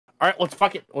All right, let's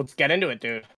fuck it. Let's get into it,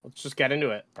 dude. Let's just get into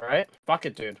it. All right, fuck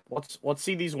it, dude. Let's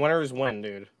see these winners win,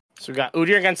 dude. So we got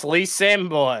Udyr against Lee Sin,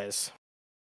 boys.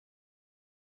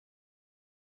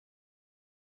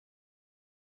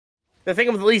 The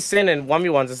thing with Lee Sin in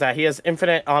 1v1s is that he has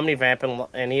infinite Omnivamp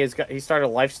and he started a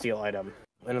lifesteal item.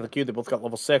 End of the queue, they both got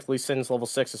level 6. Lee Sin's level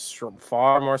 6 is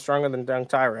far more stronger than young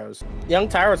Tyro's. Young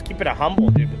Tyro's keeping it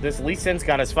humble, dude. But this Lee Sin's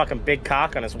got his fucking big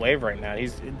cock on his wave right now.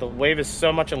 The wave is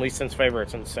so much in Lee Sin's favor,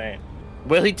 it's insane.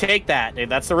 Will he take that, dude?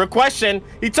 That's the real question.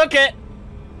 He took it!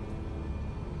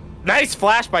 Nice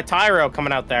flash by Tyro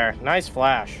coming out there. Nice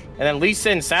flash. And then Lee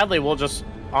Sin, sadly, will just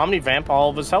Omnivamp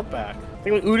all of his health back. The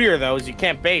thing with Udyr, though, is you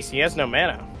can't base. He has no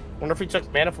mana. Wonder if he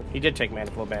took mana flow. He did take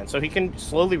mana flow ban, so he can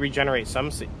slowly regenerate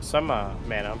some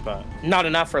mana, but not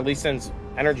enough for Lee Sin's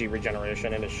energy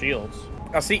regeneration and his shields.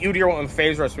 I'll see Udyr with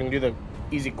phase rush, so we can do the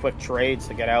easy, quick trades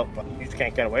to get out, but you just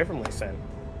can't get away from Lee Sin.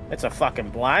 It's a fucking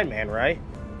blind man, right?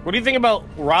 What do you think about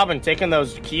Robin taking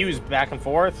those Qs back and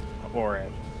forth for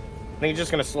it? Think he's just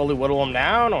gonna slowly whittle him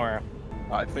down, or?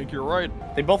 I think you're right.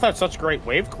 They both have such great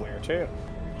wave clear too.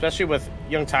 Especially with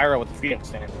young Tyro with the Phoenix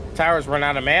stand. Tyro's run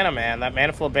out of mana, man. That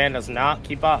mana flow ban does not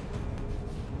keep up.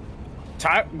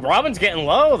 Robin's getting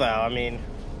low, though. I mean...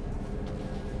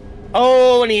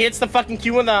 Oh, and he hits the fucking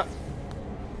Q in the...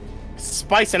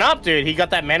 Spicing up, dude. He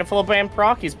got that mana flow ban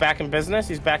proc. He's back in business.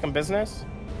 He's back in business.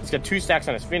 He's got 2 stacks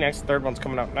on his Phoenix. Third one's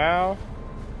coming up now.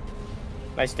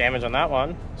 Nice damage on that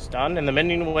one. Stunned. And the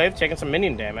minion wave taking some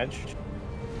minion damage.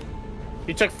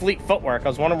 He took fleet footwork. I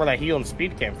was wondering where that heal and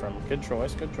speed came from. Good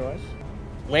choice, good choice.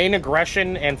 Lane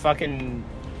aggression and fucking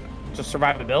just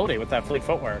survivability with that fleet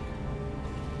footwork.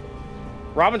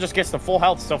 Robin just gets the full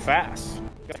health so fast.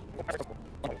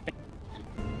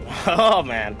 Oh,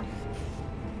 man.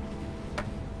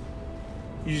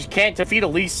 You just can't defeat a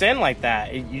Lee Sin like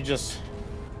that. You just...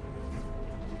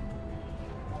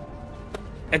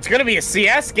 It's gonna be a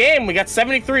CS game. We got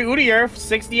 73 Udyr,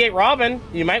 68 Robin.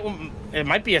 It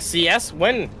might be a CS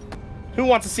win. Who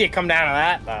wants to see it come down to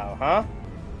that, though, huh?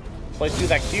 Play through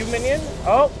that Q minion.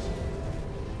 Oh.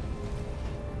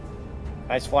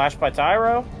 Nice flash by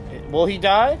Tyro. Will he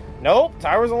die? Nope,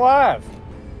 Tyro's alive.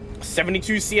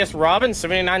 72 CS Robin,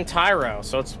 79 Tyro.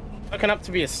 So it's looking up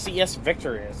to be a CS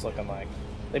victory, it's looking like.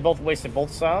 They both wasted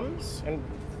both summons and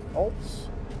ults.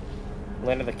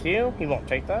 Landed the Q. He won't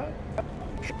take that.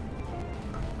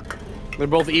 They're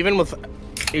both even with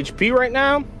HP right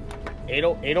now.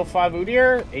 805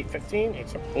 Udyr, 815,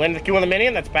 817. Landed the Q on the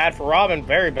minion. That's bad for Robin.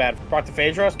 Very bad. Proc the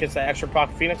phase rush, gets that extra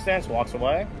proc Phoenix dance, walks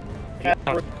away.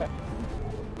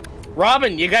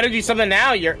 Robin, you gotta do something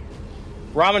now.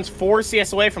 Robin's 4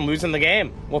 CS away from losing the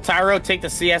game. Will Tyro take the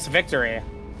CS victory?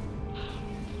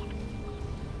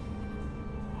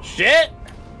 Shit!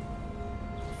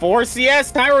 4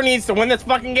 CS. Tyro needs to win this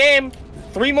fucking game.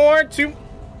 3 more, 2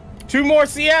 more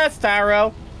CS,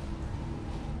 Tyro.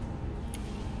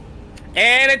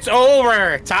 And it's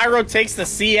over. Tyro takes the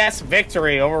CS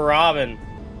victory over Robin.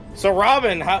 So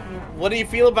Robin, what do you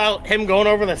feel about him going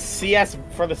over the CS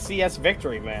for the CS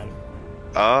victory, man?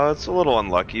 It's a little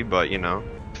unlucky, but you know,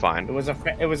 fine.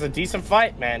 It was a decent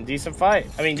fight, man. Decent fight.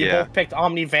 I mean, you both picked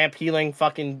Omnivamp healing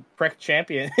fucking prick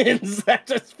champions that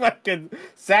just fucking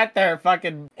sat there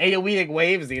fucking AoEing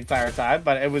waves the entire time,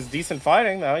 but it was decent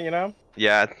fighting though, you know?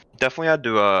 Yeah, definitely had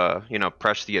to you know,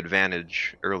 press the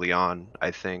advantage early on,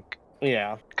 I think.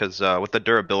 Yeah. Because with the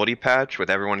durability patch,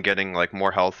 with everyone getting like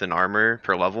more health and armor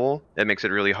per level, it makes it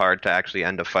really hard to actually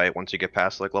end a fight once you get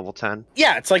past like level 10.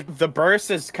 Yeah, it's like the burst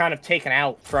is kind of taken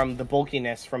out from the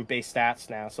bulkiness from base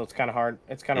stats now, so it's kind of hard.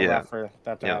 It's kind of rough for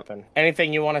that to happen.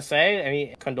 Anything you want to say?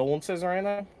 Any condolences or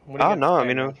anything? Oh no, I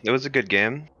mean it was a good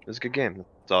game. It was a good game.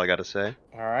 That's all I got to say.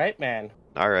 All right, man.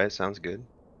 All right, sounds good.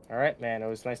 All right, man. It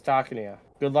was nice talking to you.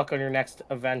 Good luck on your next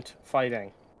event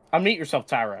fighting. Unmute yourself,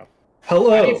 Tyro.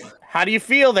 Hello. How do you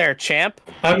feel there, champ?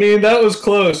 I mean, that was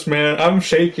close, man. I'm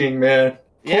shaking, man.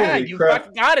 Yeah, Holy you crap.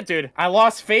 fucking got it, dude. I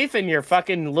lost faith in your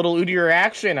fucking little Udyr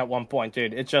action at one point,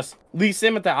 dude. It's just Lee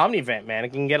Sin at the Omnivamp, man.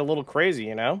 It can get a little crazy,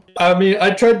 you know? I mean,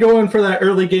 I tried going for that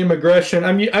early game aggression.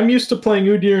 I'm used to playing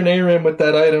Udyr and Aram with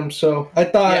that item, so I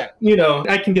thought, you know,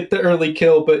 I can get the early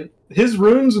kill, but his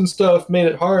runes and stuff made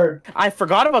it hard. I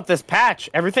forgot about this patch.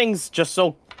 Everything's just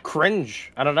so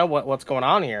cringe. I don't know what's going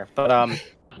on here, but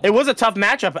it was a tough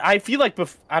matchup. I feel like,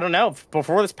 I don't know,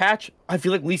 before this patch, I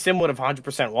feel like Lee Sin would have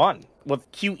 100% won.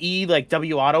 With QE, like,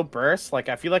 W auto burst, like,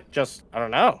 I feel like just, I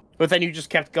don't know. But then you just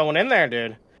kept going in there,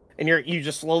 dude. And you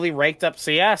just slowly raked up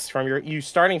CS from you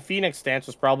starting Phoenix stance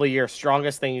was probably your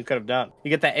strongest thing you could have done. You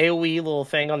get that AoE little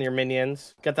thing on your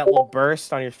minions. Get that little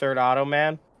burst on your third auto,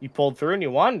 man. You pulled through and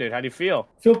you won, dude. How do you feel?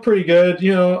 Feel pretty good.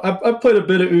 You know, I played a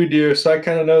bit of Udyr, so I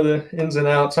kind of know the ins and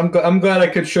outs. I'm glad I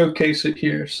could showcase it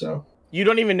here. So you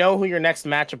don't even know who your next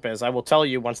matchup is. I will tell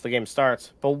you once the game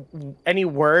starts. But any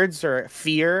words or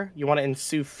fear? You want to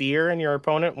ensue fear in your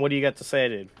opponent? What do you got to say,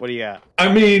 dude? What do you got?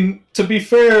 I mean, to be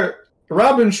fair,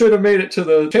 Robin should have made it to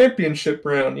the championship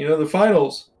round. You know, the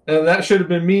finals. And that should have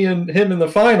been me and him in the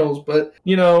finals, but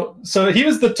you know, so he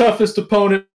was the toughest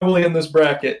opponent probably in this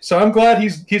bracket. So I'm glad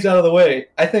he's out of the way.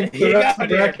 I think the rest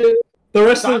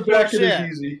of the bracket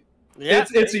is easy. Yeah,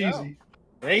 it's easy.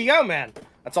 There you go, man.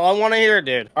 That's all I want to hear,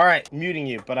 dude. All right, muting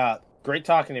you, but great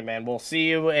talking to you, man. We'll see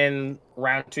you in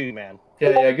round 2, man.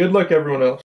 Yeah. Good luck, everyone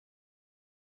else.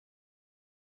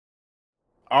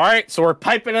 All right, so we're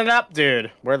piping it up, dude.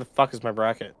 Where the fuck is my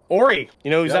bracket? Ori, you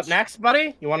know who's up next,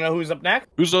 buddy? You want to know who's up next?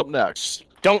 Who's up next?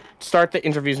 Don't start the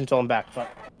interviews until I'm back.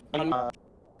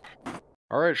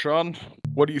 All right, Sean.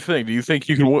 What do you think? Do you think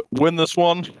you can win this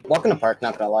one? Walk in the park,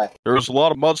 not gonna lie. There was a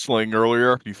lot of mudslinging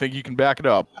earlier. Do you think you can back it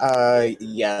up?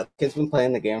 Yeah. Kid's been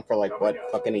playing the game for like, what,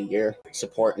 fucking a year.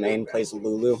 Support main, plays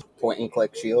Lulu, point and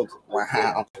click shield.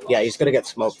 Wow. Yeah, he's gonna get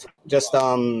smoked. Just,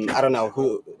 I don't know,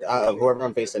 whoever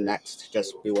I'm facing next,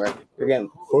 just beware. You're getting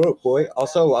fucked, boy.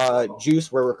 Also,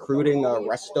 Juice, we're recruiting,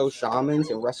 Resto Shamans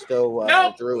and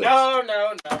Resto, Druids.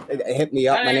 No. Hit me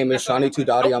up. My name is Shawnee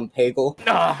Tudati. I'm Pagel.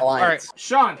 All right,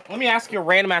 Sean, let me ask you a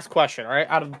random ass question, all right,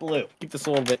 out of the blue. Keep this a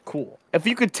little bit cool. If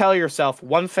you could tell yourself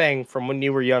one thing from when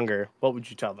you were younger, what would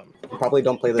you tell them? Probably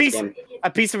don't play this game. A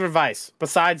piece of advice,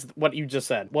 besides what you just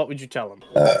said, what would you tell them?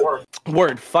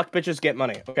 Word. Fuck bitches, get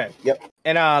money. Okay. Yep.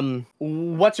 And,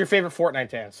 what's your favorite Fortnite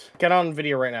dance? Get on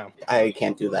video right now. I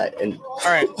can't do that. And all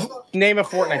right, name a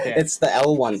Fortnite dance. It's the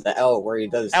L one, the L where he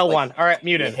does L1. like, all right,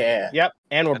 muted. Yeah. Yep.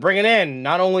 And we're bringing in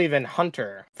not only even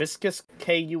Hunter, Viscous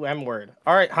KUM word.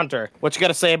 All right, Hunter, what you got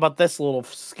to say about this little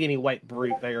skinny white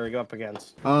brute that you're up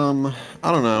against? I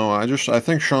don't know. I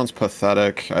think Sean's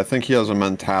pathetic. I think he has a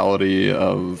mentality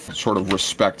of sort of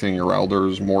respecting your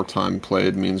elders. More time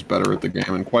played means better at the game.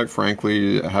 And quite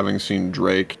frankly, having seen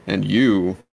Drake and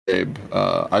you, Gabe,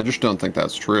 I just don't think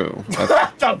that's true.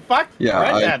 What the fuck?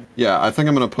 Yeah, I think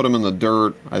I'm going to put him in the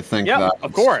dirt. I think that,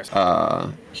 of course.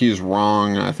 He's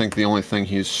wrong. I think the only thing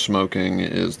he's smoking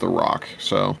is the rock.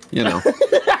 So, you know.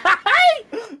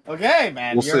 Okay,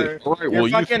 man. We'll see. All right, well,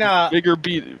 fucking, you bigger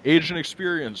beat age and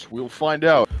experience. We'll find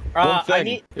out. One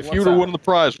thing. If you were to win the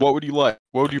prize, what would you like?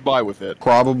 What would you buy with it?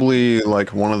 Probably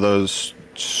like one of those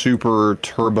super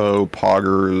turbo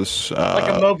poggers.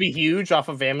 Like a Moby Huge off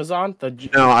of Amazon.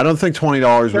 No, I don't think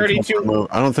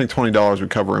 $20 would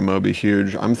cover a Moby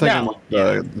Huge. I'm thinking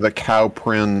the cow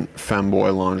print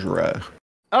femboy lingerie.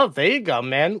 Oh, there you go,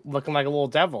 man. Looking like a little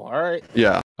devil. All right.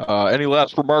 Yeah. Any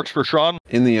last remarks for Sean?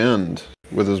 In the end,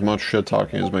 with as much shit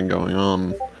talking has been going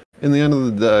on, in the end of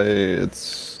the day,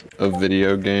 it's a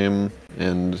video game,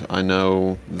 and I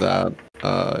know that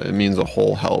it means a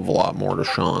whole hell of a lot more to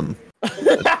Sean.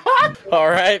 All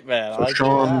right, man. So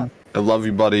Sean, I love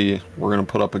you, buddy. We're gonna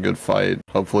put up a good fight.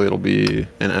 Hopefully, it'll be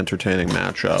an entertaining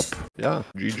matchup. Yeah,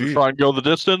 GG. Try and go the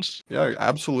distance. Yeah,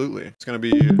 absolutely. It's gonna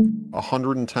be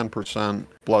 110%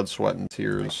 blood, sweat, and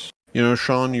tears. You know,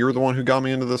 Sean, you're the one who got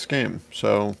me into this game,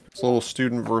 so it's a little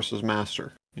student versus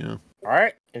master. You know. All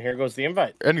right, and here goes the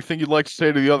invite. Anything you'd like to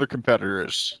say to the other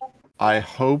competitors? I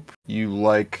hope you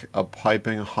like a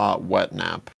piping hot wet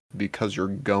nap because you're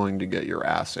going to get your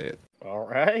ass ate. All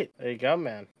right, there you go,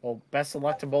 man. Well, best of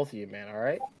luck to both of you, man. All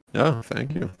right. Yeah,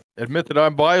 thank you. Admit that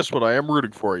I'm biased, but I am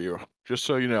rooting for you. Just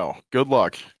so you know. Good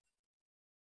luck.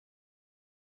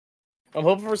 I'm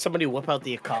hoping for somebody to whip out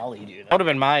the Akali, dude. That would have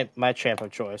been my champ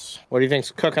of choice. What do you think's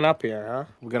cooking up here, huh?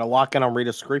 We're gonna lock in on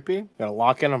Rita Screepy. We're gonna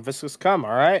lock in on Viscous Cum,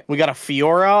 all right? We got a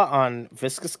Fiora on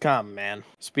Viscous Cum, man.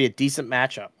 This will be a decent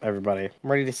matchup, everybody.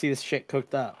 I'm ready to see this shit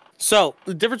cooked up. So,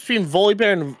 the difference between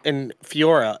Volibear and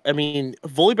Fiora, I mean,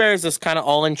 Volibear is this kind of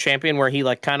all-in champion where he,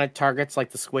 like, kind of targets, like,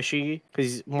 the squishy,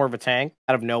 because he's more of a tank,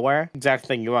 out of nowhere. Exact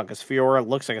thing you want, because Fiora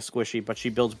looks like a squishy, but she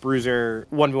builds bruiser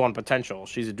 1v1 potential.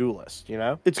 She's a duelist, you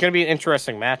know? It's going to be an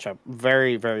interesting matchup.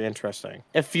 Very, very interesting.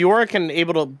 If Fiora can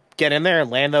able to get in there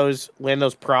and land those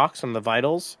procs on the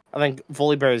vitals, I think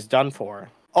Volibear is done for.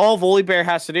 All Volibear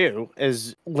has to do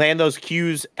is land those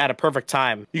Qs at a perfect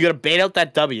time. You gotta bait out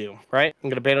that W, right? I'm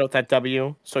gonna bait out that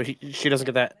W so she doesn't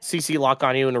get that CC lock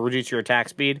on you and reduce your attack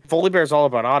speed. Volibear is all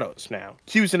about autos now.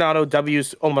 Q's an auto,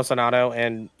 W's almost an auto,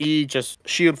 and E just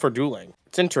shield for dueling.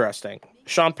 It's interesting.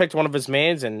 Sean picked one of his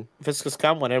mains, and Viscous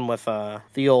Cum went in with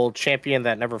the old champion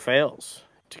that never fails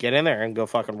to get in there and go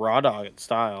fucking raw dog it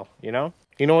style, you know?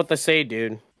 You know what they say,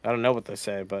 dude. I don't know what they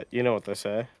say, but you know what they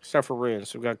say. Start for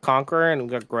runes. We've got Conqueror and we've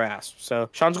got Grasp. So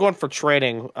Sean's going for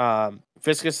trading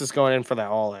Viscous is going in for that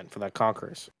all-in, for that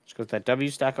Conquerors. Just goes that W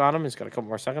stack on him. He's got a couple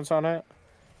more seconds on it.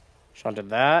 Sean did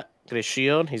that. Get his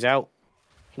shield. He's out.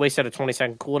 Wasted a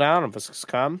 20-second cooldown on Viscous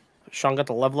come. Sean got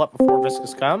the level up before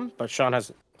Viscous come, but Sean has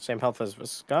the same health as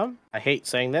Viscous come. I hate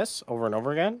saying this over and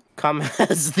over again. Come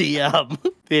has the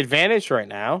advantage right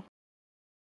now.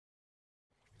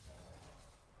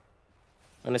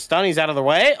 And his stun, he's out of the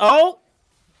way. Oh!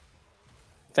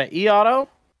 That E-auto.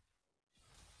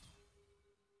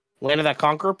 Landed that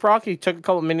Conqueror proc. He took a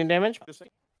couple minion damage.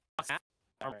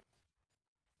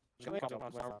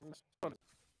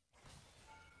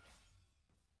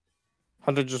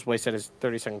 Hunter just wasted his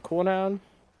 30-second cooldown.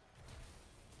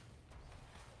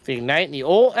 The Ignite and the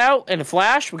ult out and the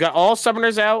Flash. We got all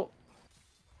summoners out.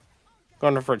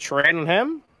 Going for a trade on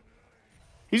him.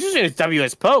 He's using his W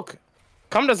as poke.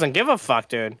 Cum doesn't give a fuck,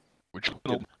 dude.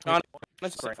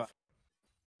 That's great.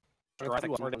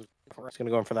 It's gonna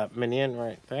go in for that minion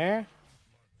right there.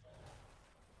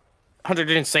 Hunter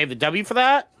didn't save the W for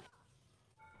that.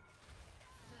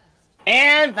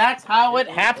 And that's how it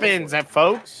happens,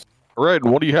 folks. All right,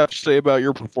 what do you have to say about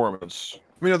your performance?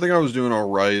 I mean, I think I was doing all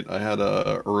right. I had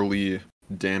a early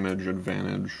damage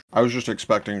advantage. I was just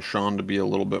expecting Sean to be a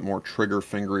little bit more trigger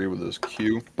fingery with his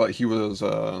Q, but he was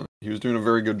doing a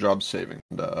very good job saving.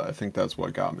 And, I think that's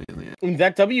what got me in the end.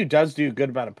 That W does do a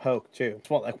good amount of poke too. It's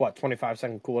what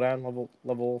 25-second cooldown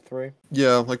level 3.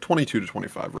 Yeah, like 22 to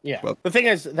 25. Yeah. But the thing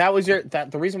is, the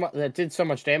reason why that did so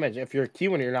much damage. If you're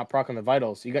Q and you're not proccing the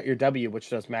vitals, you got your W, which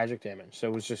does magic damage. So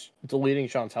it was just deleting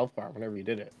Sean's health bar whenever you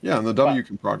did it. Yeah, and the W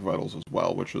can proc vitals as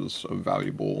well, which is a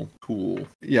valuable tool.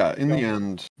 Yeah, in the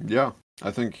end, yeah. I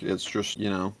think it's just,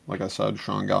 like I said,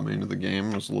 Sean got me into the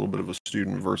game. It was a little bit of a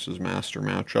student versus master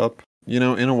matchup. In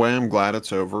a way, I'm glad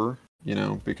it's over,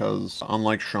 because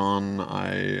unlike Sean,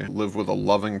 I live with a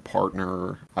loving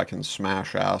partner. I can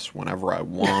smash ass whenever I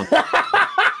want.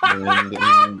 And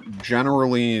I'm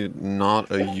generally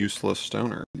not a useless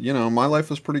stoner. My life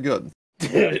is pretty good.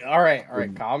 Dude, all right,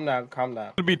 calm down.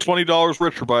 It'll be $20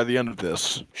 richer by the end of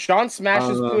this. Sean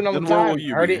smashes spoon on the time.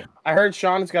 I heard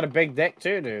Sean's got a big dick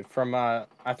too, dude. From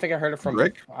I think I heard it from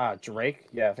Drake. Drake.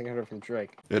 Yeah, I think I heard it from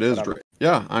Drake. It is Drake.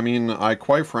 Yeah, I mean, I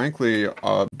quite frankly,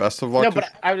 best of luck. No,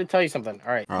 but I would tell you something.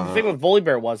 All right, the thing with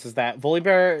Volibear is that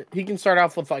Volibear, he can start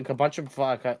off with like a bunch of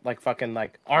fucking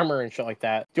armor and shit like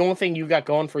that. The only thing you got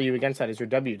going for you against that is your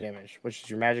W damage, which is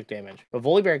your magic damage. But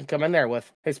Volibear can come in there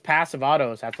with his passive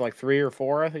autos after like 3 or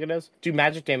 4, I think it is. Do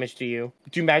magic damage to you.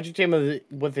 Do magic damage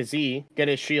with his E. Get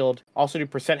his shield. Also do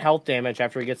 % health damage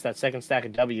after he gets that second stack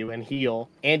of W and heal,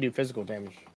 and do physical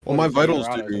damage. Well, my vitals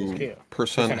do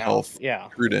 % health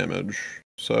true damage.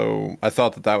 So I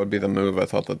thought that would be the move. I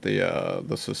thought that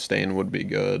the sustain would be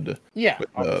good. Yeah.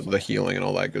 With the healing and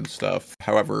all that good stuff.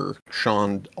 However,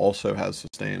 Sean also has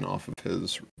sustain off of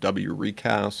his W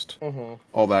recast.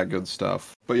 All that good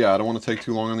stuff. But yeah, I don't want to take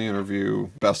too long on the interview.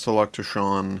 Best of luck to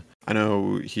Sean. I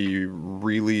know he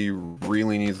really,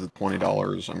 really needs the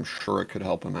 $20. I'm sure it could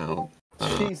help him out.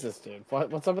 Jesus, dude.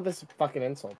 What's up with this fucking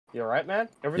insult? You alright, man?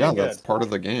 Everything good? Yeah, that's part of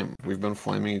the game. We've been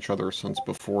flaming each other since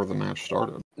before the match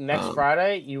started. Next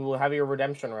Friday, you will have your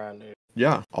redemption round, dude.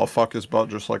 Yeah, I'll fuck his butt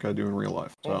just like I do in real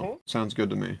life. So, sounds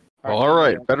good to me. All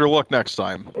right. Better luck next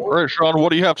time. All right, Sean, what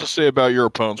do you have to say about your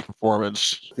opponent's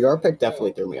performance? Fiora pick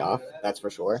definitely threw me off, that's for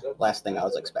sure. Last thing I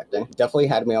was expecting. Definitely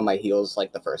had me on my heels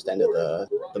like the first end of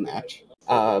the match.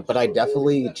 But I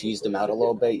definitely cheesed him out a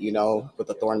little bit, with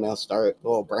the Thornmail start, a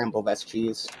little Bramble Vest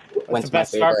cheese. That's the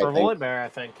best start for Volibear, I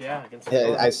think, yeah.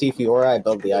 I see Fiora, I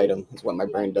build the item. That's what my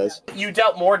brain does. You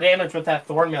dealt more damage with that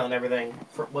Thornmail and everything,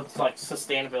 with like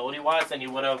sustainability-wise, than you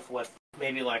would have with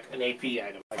maybe like an AP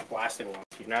item, like blasting ones,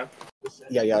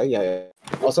 Yeah.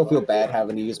 Also feel bad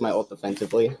having to use my ult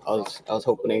defensively. I was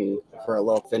hoping for a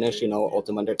little finish, ult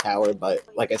him under tower, but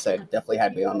like I said, definitely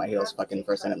had me on my heels fucking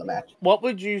first end of the match. What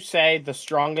would you say the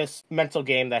strongest mental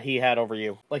game that he had over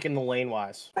you, like in the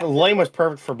lane-wise? The lane was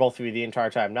perfect for both of you the entire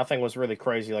time. Nothing was really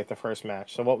crazy like the first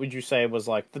match. So what would you say was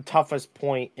like the toughest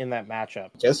point in that matchup?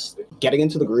 Just getting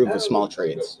into the groove with small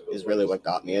trades is really what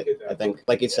got me it, I think.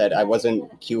 Like you said, I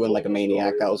wasn't queuing like a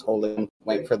maniac. I was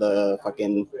waiting for the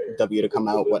fucking W to come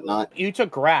out, whatnot. You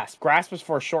took Grasp. Grasp was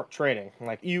for short trading.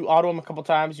 Like, you auto him a couple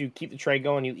times, you keep the trade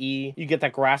going, you E, you get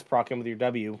that Grasp proc in with your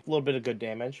W. A little bit of good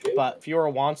damage. But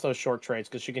Fiora wants those short trades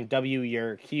because she can W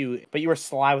your Q, but you were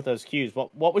sly with those Qs.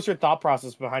 What was your thought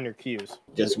process behind your Qs?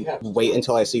 Just wait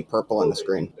until I see purple on the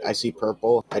screen. I see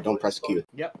purple, I don't press Q.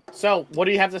 Yep. So, what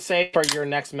do you have to say for your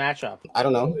next matchup? I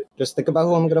don't know. Just think about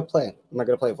who I'm going to play. Am I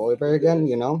going to play Volibear again,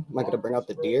 Am I going to bring out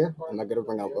the Deer? Am I going to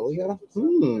bring out Lillia?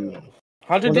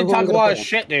 Hunter did talk a lot of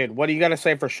shit, dude. What do you got to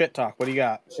say for shit talk? What do you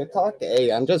got? Shit talk?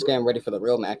 Hey, I'm just getting ready for the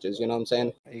real matches, you know what I'm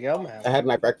saying? There you go, man. I had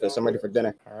my breakfast. I'm ready for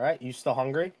dinner. All right. You still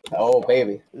hungry? Oh,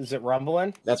 baby. Is it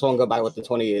rumbling? That's what I'm going to buy with the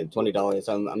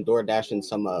 $20. I'm door dashing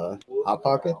some Hot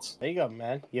Pockets. There you go,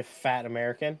 man. You fat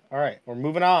American. All right. We're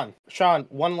moving on. Sean,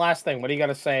 one last thing. What do you got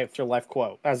to say for your life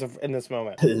quote as of in this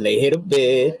moment? Later,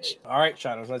 bitch. All right,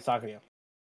 Sean. I was nice talking to you.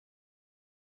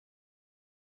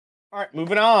 All right,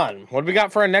 moving on. What do we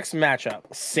got for our next matchup?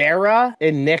 Sara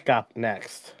and Nick up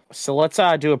next. So let's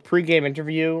do a pregame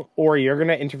interview, or you're going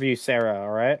to interview Sara, all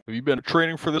right? Have you been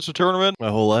training for this tournament? My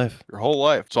whole life. Your whole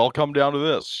life. It's all come down to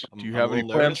this. Do you have any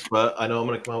plans? But I know I'm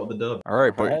going to come out with the dub. All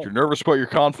right, but you're nervous, but you're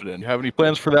confident. You have any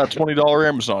plans for that $20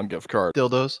 Amazon gift card?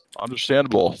 Dildos.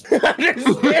 Understandable.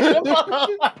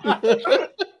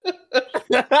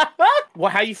 Well,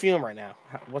 how you feeling right now?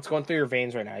 What's going through your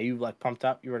veins right now? You like pumped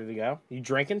up? You ready to go? You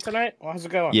drinking tonight? How's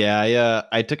it going? Yeah,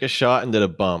 I took a shot and did a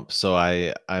bump, so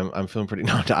I'm feeling pretty.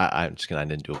 No, I'm just kidding. I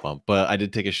didn't do a bump, but I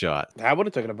did take a shot. I would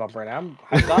have taken a bump right now. I'm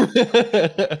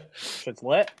hyped up. Shit's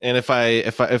lit. And if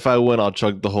I win, I'll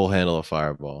chug the whole handle of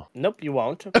Fireball. Nope, you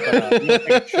won't. But, you'll take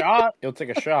a shot. You'll take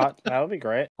a shot. That would be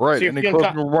great. Right. So any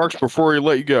closing remarks before we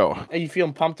let you go? Are you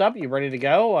feeling pumped up? You ready to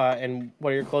go? And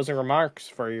what are your closing remarks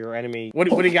for your enemy? What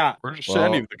do you got? We're just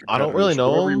sending the I don't really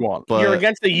know him, you want. but you're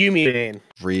against the Yumi main.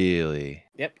 Really?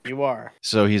 Yep, you are.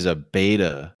 So he's a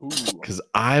beta. Because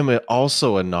I'm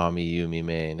also a Nami Yumi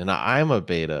main, and I'm a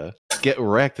beta. Get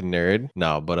wrecked, nerd.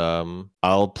 No, but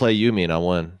I'll play Yumi and I'll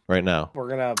win right now. We're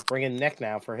gonna bring in Nick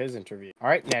now for his interview. All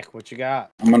right, Nick, what you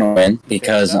got? I'm gonna win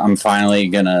because I'm finally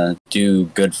gonna do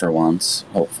good for once.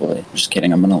 Hopefully, just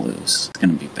kidding. I'm gonna lose. It's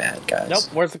gonna be bad, guys. Nope.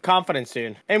 Where's the confidence,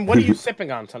 dude? And what are you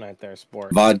sipping on tonight, there,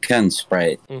 sport? Vodka and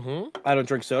Sprite. I don't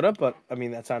drink soda, but I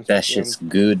mean that sounds. That shit's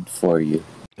good for you.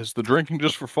 Is the drinking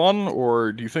just for fun,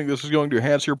 or do you think this is going to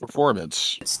enhance your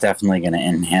performance? It's definitely going to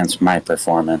enhance my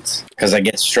performance, because I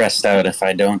get stressed out if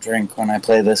I don't drink when I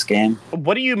play this game.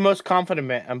 What are you most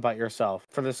confident about yourself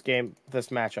for this game, this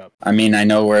matchup? I mean, I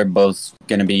know we're both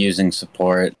going to be using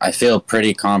support. I feel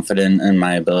pretty confident in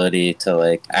my ability to,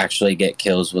 like, actually get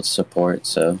kills with support,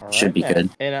 so it should be good.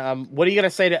 And what are you going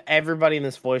to say to everybody in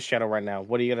this voice channel right now?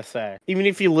 What are you going to say? Even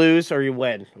if you lose or you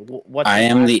win? I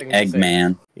am the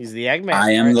Eggman. He's the Eggman.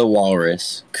 I am the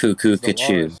Walrus. Cuckoo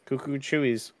Kachu. Cuckoo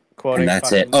Chewy's quoting. And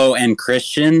that's it. Oh, and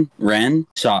Christian Ren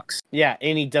sucks. Yeah,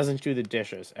 and he doesn't do the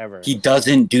dishes ever. He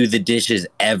doesn't do the dishes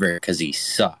ever because he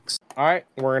sucks. All right,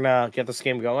 we're gonna get this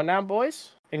game going now,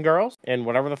 boys and girls, and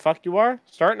whatever the fuck you are,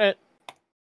 starting it.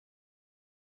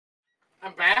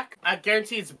 I'm back. I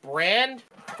guarantee it's Brand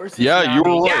versus Nami. You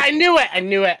were right. Yeah, I knew it.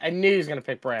 I knew he was gonna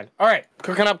pick Brand. All right,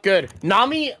 cooking up good.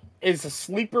 Nami is a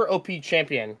sleeper OP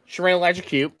champion. She ran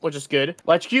Electrocute, which is good.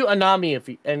 Electrocute on Nami, if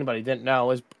anybody didn't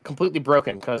know, is completely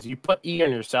broken because you put E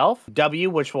on yourself, W,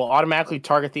 which will automatically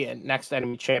target the next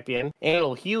enemy champion, and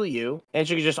it'll heal you, and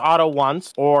she can just auto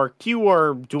once, or Q,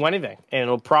 or do anything, and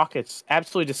it'll proc. It's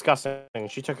absolutely disgusting.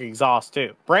 She took exhaust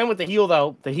too. Brand with the heal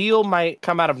though, the heal might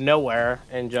come out of nowhere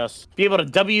and just be able to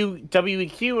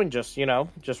WEQ and just, you know,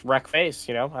 just wreck face,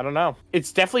 you know, I don't know.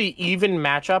 It's definitely even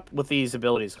matchup with these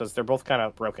abilities because they're both kind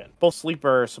of broken. Both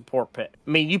sleeper support pick.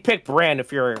 I mean, you pick Brand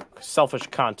if you're a selfish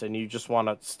cunt and you just want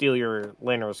to steal your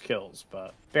laner's kills,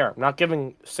 but fair. I'm not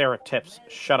giving Sara tips.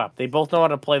 Shut up. They both know how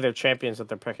to play their champions that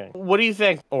they're picking. What do you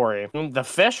think, Ori? The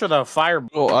fish or the fire?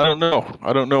 Well, I don't know.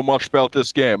 I don't know much about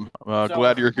this game. I'm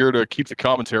glad you're here to keep the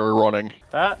commentary running.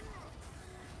 The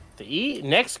E.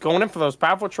 Nick's going in for those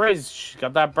powerful trades. She's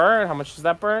got that burn. How much does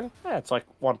that burn? Yeah, it's like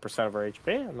 1% of her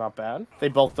HP. Not bad. They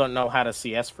both don't know how to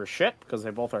CS for shit because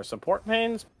they both are support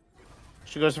mains.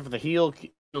 She goes in for the heal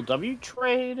W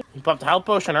trade. He popped the health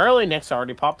potion early. Nick's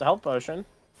already popped the health potion.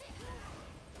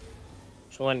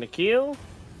 She'll end the Q.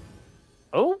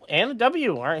 Oh, and the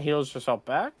W. All right, heals herself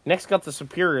back. Nick's got the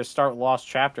superior start lost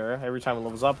chapter. Every time he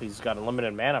levels up, he's got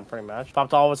unlimited mana pretty much.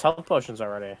 Popped all of his health potions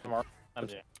already. What?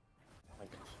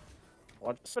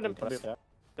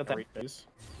 Got that face.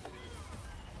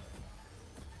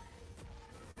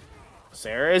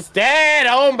 Sara is dead!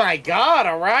 Oh my god,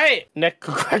 alright! Nick,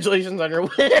 congratulations on your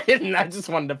win! I just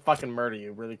wanted to fucking murder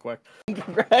you really quick.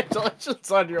 Congratulations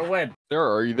on your win.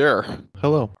 Sarah, are you there?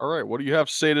 Hello. Alright, what do you have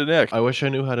to say to Nick? I wish I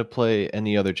knew how to play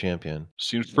any other champion.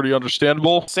 Seems pretty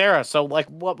understandable. Sara, so like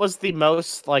what was the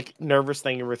most like nervous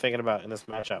thing you were thinking about in this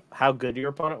matchup? How good your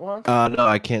opponent was? No,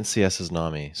 I can't CS as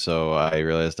Nami, so I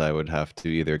realized I would have to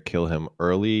either kill him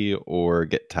early or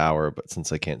get tower, but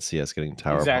since I can't CS, getting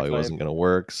tower probably wasn't gonna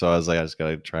work, so I was like, just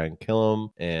gotta try and kill him,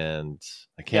 and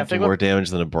I can't do more damage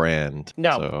than a Brand.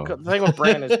 No, so. the thing with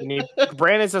Brand is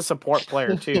Brand is a support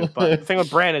player too. But the thing with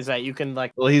Brand is that you can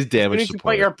like, well, he's damage as soon as you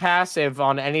put your passive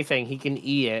on anything, he can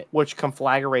E it, which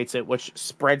conflagrates it, which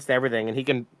spreads to everything, and he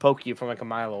can poke you from like a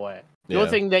mile away. The only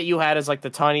thing that you had is like the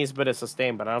tiniest bit of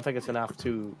sustain, but I don't think it's enough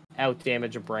to out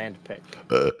damage a Brand pick.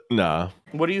 Nah.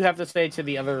 What do you have to say to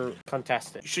the other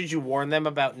contestants? Should you warn them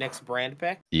about next Brand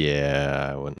pick? Yeah,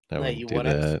 I wouldn't do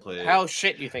that. How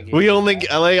shit do you think? We only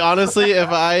like honestly, if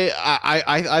I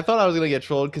thought I was gonna get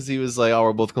trolled because he was like, "Oh,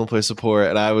 we're both gonna play support,"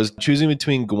 and I was choosing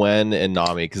between Gwen and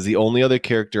Nami because the only other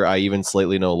character I even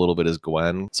slightly know a little bit is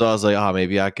Gwen. So I was like, "Oh,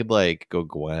 maybe I could like go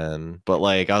Gwen," but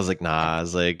like I was like, "Nah." I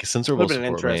was like, since we're both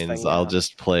support mains, I'll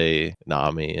just play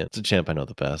Nami. It's a champ I know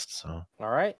the best. So all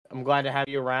right, I'm glad to have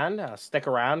you around. Stick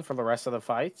around for the rest of the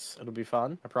fights. It'll be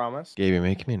fun. I promise. Gabe, you're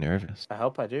making me nervous. I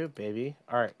hope I do, baby.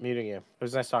 All right, muting you. It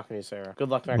was nice talking to you, Sarah. Good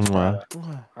luck next Friday.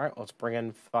 All right, let's bring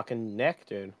in fucking Nick,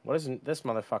 dude. What does this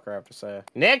motherfucker have to say?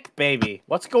 Nick, baby,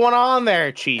 what's going on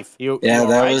there, Chief? You all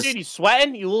right, dude? You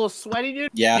sweating? You a little sweaty,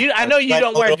 dude? Yeah. I know you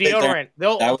don't wear deodorant.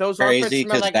 Those crazy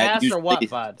smell like ass or what,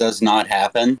 bud? Does not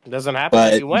happen. It doesn't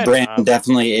happen. But Brand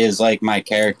definitely is like my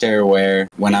character, where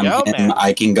when I'm in,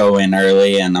 I can go in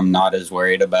early and I'm not as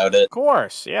worried about it. Of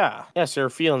course, yeah. Yes, you're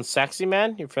feeling sexy,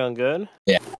 man. You're feeling good.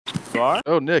 Yeah. You are?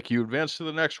 Oh, Nick, you advanced to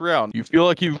the next round. You feel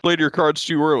like you've played your cards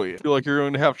too early. You feel like you're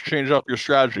going to have to change up your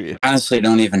strategy. Honestly, I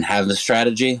don't even have the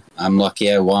strategy. I'm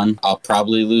lucky I won. I'll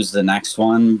probably lose the next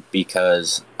one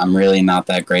because I'm really not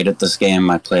that great at this game.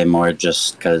 I play more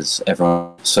just because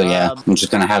everyone... So yeah, I'm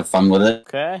just going to have fun with it.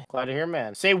 Okay. Glad to hear,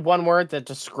 man. Say one word that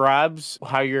describes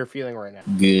how you're feeling right now.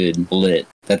 Good. Lit.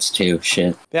 That's 2.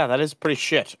 Shit. Yeah, that is pretty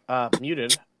shit.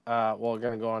 Muted. Well, we're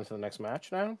going to go on to the next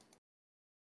match now.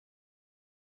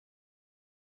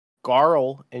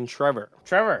 Garl and Trevor.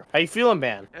 Trevor, how you feeling,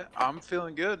 man? Yeah, I'm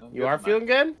feeling good. You are feeling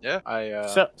good? Yeah.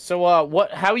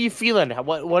 How are you feeling?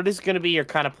 What is going to be your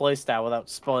kind of play style without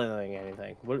spoiling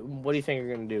anything? What do you think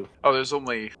you're going to do? Oh, there's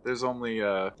only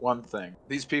one thing.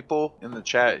 These people in the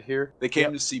chat here, they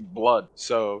came to see blood.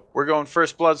 So, we're going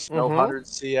first bloods, no 100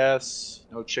 CS,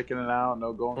 no chickening out,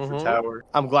 no going for tower.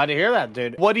 I'm glad to hear that,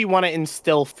 dude. What do you want to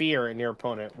instill fear in your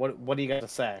opponent? What do you got to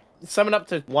say? Sum it up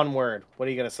to one word. What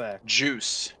are you going to say?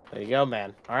 Juice. There you go,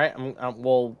 man. All right,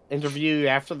 we'll interview you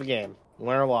after the game.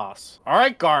 Win or loss. All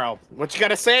right, Garl, what you got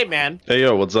to say, man? Hey,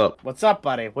 yo, what's up? What's up,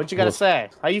 buddy? What you got to say?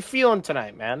 How you feeling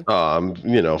tonight, man? I'm,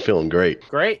 feeling great.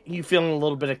 Great? You feeling a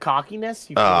little bit of cockiness?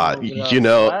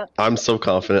 I'm so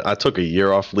confident. I took a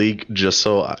year off League just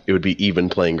so it would be even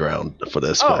playing ground for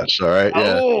this match, all right?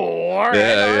 Yeah. Oh, all right.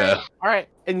 Yeah. All right.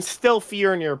 Instill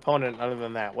fear in your opponent other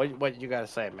than that. What you got to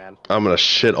say, man? I'm going to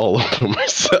shit all over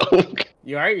myself.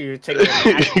 You all right? You're taking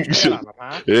a shit on him,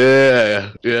 huh?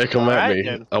 Yeah, come at me.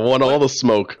 Dude. I want all the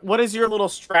smoke. What is your little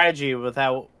strategy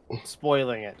without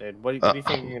spoiling it, dude? What do you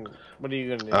think what are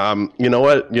you gonna do? You know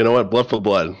what? Blood for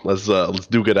blood. Let's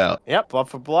duke it out. Yep, blood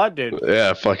for blood, dude.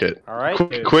 Yeah, fuck it. All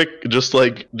right, quick, just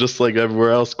like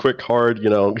everywhere else. Quick, hard,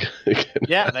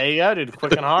 Yeah, there you go, dude.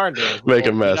 Quick and hard, dude. Make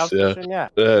a mess, yeah.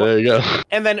 There you go.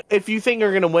 And then, if you think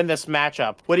you're gonna win this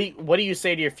matchup, what do you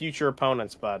say to your future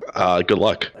opponents, bud? Good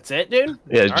luck. That's it, dude.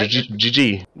 Yeah,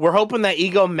 GG. We're hoping that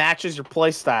ego matches your play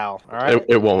style. All right.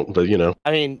 It won't, but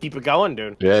I mean, keep it going,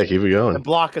 dude. Yeah, keep it going. The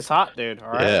block is hot, dude.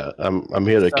 All right. Yeah, I'm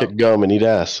here to kick gum and eat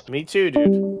ass. Me too,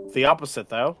 dude. The opposite,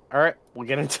 though. All right, we'll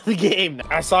get into the game.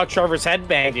 I saw Trevor's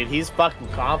headbang, dude. He's fucking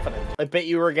confident. I bet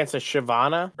you were against a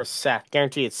Shyvana or Sett.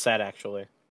 Guarantee it's Sett, actually.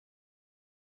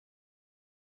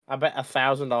 I bet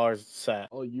 $1,000 Sett.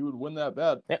 Oh, you would win that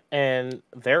bet. Yep, and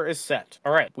there is Sett.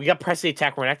 All right, we got press the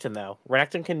attack Renekton, though.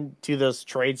 Renekton can do those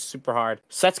trades super hard.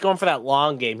 Sett's going for that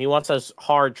long game. He wants those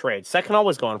hard trades. Sett can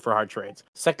always go in for hard trades.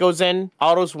 Sett goes in,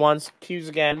 autos once, Qs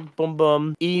again, boom,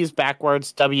 boom, E's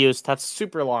backwards, W's. That's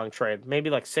super long trade. Maybe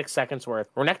like 6 seconds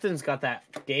worth. Renekton's got that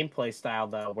gameplay style,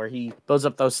 though, where he builds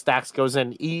up those stacks, goes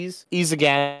in, E's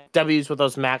again, W's with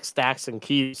those max stacks and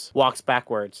Qs, walks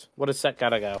backwards. What does Sett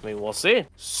gotta go? I mean, we'll see.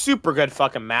 Super good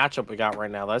fucking matchup we got right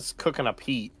now. That's cooking up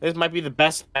heat. This might be the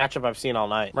best matchup I've seen all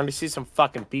night. We're gonna see some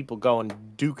fucking people going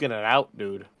duking it out,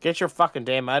 dude. Get your fucking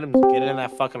damn items and get in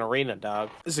that fucking arena,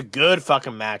 dog. This is a good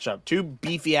fucking matchup. 2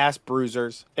 beefy ass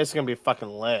bruisers. It's gonna be fucking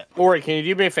lit. Ori, can you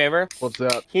do me a favor? What's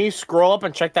that? Can you scroll up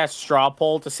and check that straw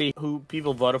poll to see who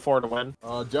people voted for to win?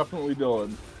 Definitely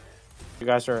Dylan. You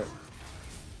guys are...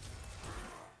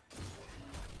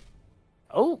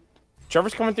 Oh.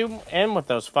 Trevor's coming through in with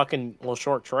those fucking little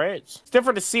short trades. It's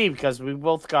different to see because we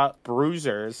both got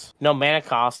bruisers. No mana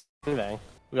cost, anything.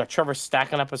 We got Trevor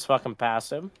stacking up his fucking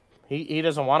passive. He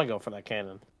doesn't want to go for that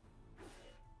cannon.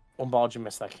 Umbalaji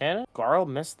missed that cannon. Garl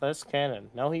missed this cannon.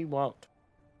 No, he won't.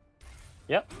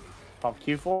 Yep. Pump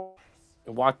Q4.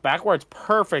 And walk backwards.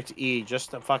 Perfect E. Just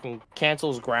to fucking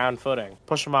cancels ground footing.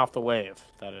 Push him off the wave,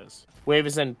 that is. Wave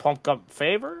is in pump up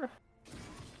favor.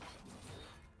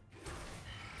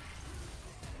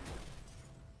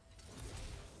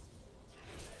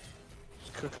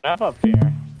 Just cook it up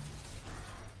here.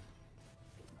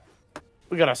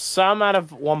 We got a sum out of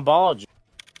Umbalaji.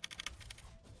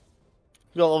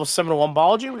 We got level 7 of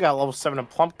Umbalaji. We got level 7 of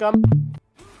Plump Gum.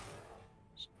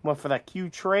 Went for that Q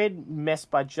trade.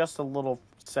 Missed by just a little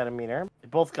centimeter. They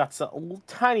both got a little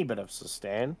tiny bit of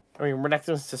sustain. I mean,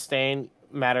 Renekton's sustain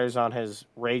matters on his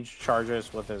rage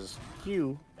charges with his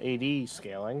Q AD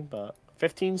scaling, but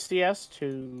 15 CS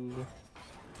to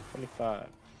 25.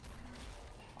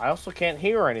 I also can't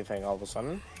hear anything all of a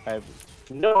sudden. I have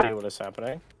no idea what is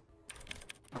happening.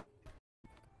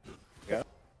 Yeah.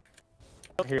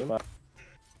 Here, but...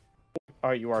 Oh,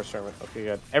 you are streaming. Okay,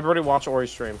 good. Everybody watch Ori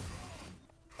stream.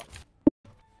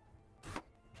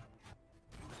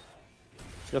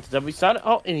 Got the W side.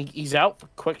 Oh, and he's out for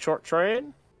quick short trade.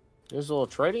 There's a little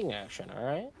trading action,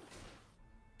 alright?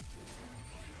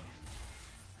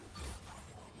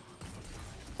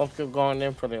 Pumpkin going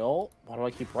in for the ult. Why do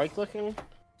I keep right clicking?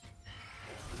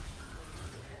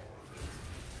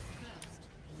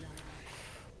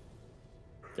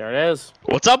 There it is.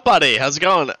 What's up, buddy? How's it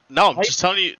going? No, I'm just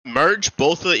telling you, merge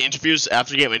both of the interviews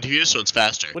after game interviews so it's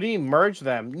faster. What do you mean merge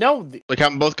them? No. Like,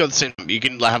 have them both go the same. You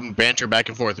can have them banter back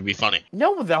and forth. It'd be funny.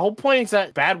 No, the whole point is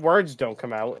that bad words don't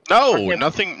come out. No,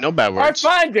 nothing. No bad words.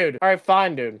 Alright, fine, dude. Alright,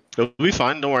 fine, dude. It'll be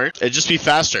fine. Don't worry. It'd just be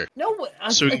faster. No,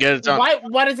 so we can get it done.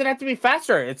 Why does it have to be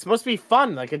faster? It's supposed to be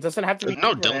fun. Like, it doesn't have to be.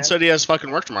 No, Dylan said he has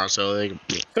fucking work tomorrow, so like.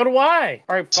 So do I.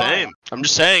 Alright, fine. Same. I'm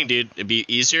just saying, dude. It'd be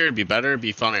easier. It'd be better. It'd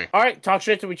be funner. Alright, talk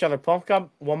shit to each other. Pump up.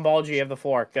 Umbalaji, you have the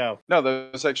floor. Go. No,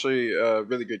 that was actually a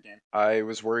really good game. I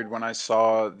was worried when I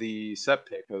saw the Sett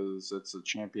pick because it's a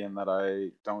champion that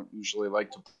I don't usually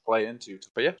like to play into.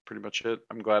 But yeah, pretty much it.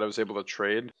 I'm glad I was able to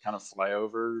trade, kind of fly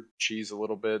over, cheese a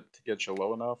little bit to get you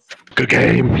low enough. Good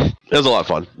game. It was a lot of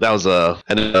fun. That was a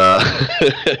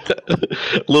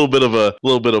little bit of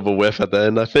a whiff at the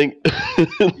end, I think.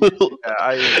 Yeah,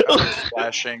 I was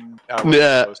flashing.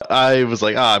 I was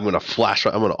like, I'm gonna flash.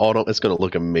 I'm gonna auto. It's gonna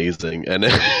look amazing, and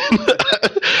then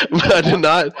I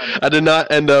did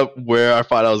not end up where I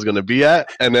thought I was gonna be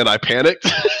at, and then I panicked.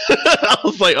 I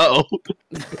was like, uh oh.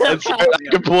 I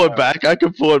could pull it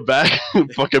back.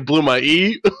 Fucking blew my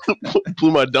E,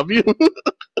 blew my W.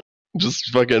 Just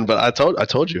fucking, but I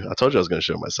told you I was gonna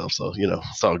show myself, so you know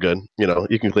it's all good. You know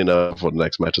you can clean up for the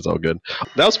next match. It's all good.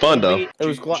 That was fun though. It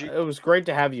was great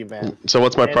to have you, man. So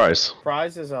what's my prize?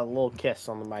 Prize is a little kiss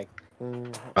on the mic.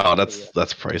 Oh,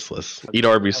 that's priceless. Eat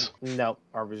Arby's. No,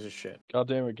 Arby's is shit. God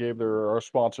damn it, Gabe, they're our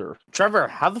sponsor. Trevor,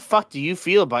 how the fuck do you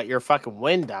feel about your fucking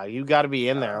win, dog? You got to be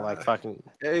in there, like fucking.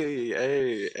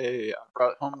 Hey! I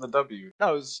brought home the W.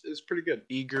 No, it was pretty good.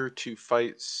 Eager to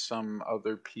fight some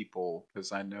other people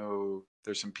because I know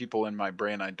there's some people in my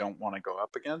brain I don't want to go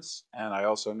up against, and I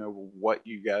also know what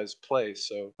you guys play.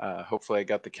 So hopefully I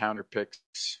got the counter picks.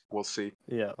 We'll see.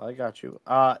 Yeah, I got you.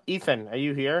 Ethan, are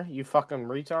you here? You fucking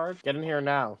retard. Get in here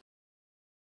now.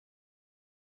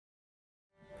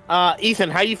 Ethan,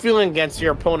 how you feeling against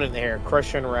your opponent there,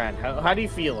 Christian Ren? How do you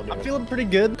feel, dude? I'm feeling pretty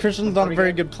good. Christian's not a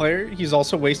very good player. He's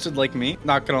also wasted like me,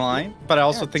 not gonna lie. But I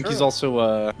also think he's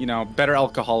also, better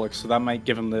alcoholic, so that might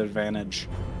give him the advantage.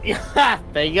 Yeah,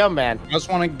 there you go, man. I just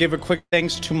want to give a quick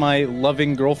thanks to my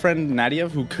loving girlfriend, Nadia,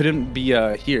 who couldn't be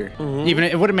here. Even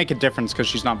it wouldn't make a difference because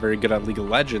she's not very good at League of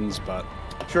Legends, but...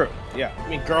 True, yeah. I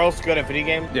mean, girls good at video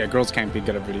games? Yeah, girls can't be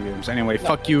good at video games. Anyway,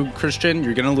 fuck you, Christian.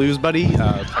 You're gonna lose, buddy.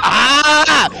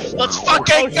 Let's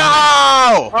fucking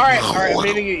go! Alright, I'm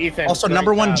meeting you, Ethan. Also,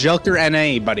 number one Joker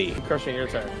NA, buddy. Christian, your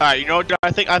turn. Alright, you know what,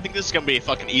 I think this is gonna be a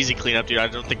fucking easy cleanup, dude. I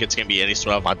don't think it's gonna be any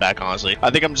sweat off my back, honestly. I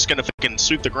think I'm just gonna fucking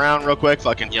sweep the ground real quick,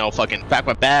 fucking pack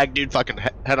my bag, dude, fucking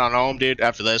head on home, dude,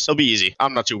 after this. It'll be easy.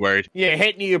 I'm not too worried.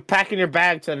 Yeah, you're packing your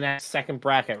bag to the next second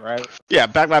bracket, right? Yeah,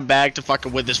 pack my bag to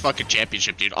fucking win this fucking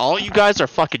championship, dude. All you guys are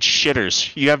fucking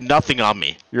shitters. You have nothing on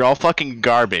me. You're all fucking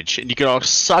garbage, and you can all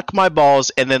suck my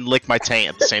balls and then lick my taint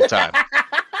at the same time.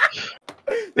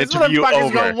 Interview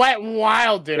over. Go wet and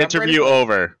wild, dude. Interview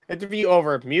over. Interview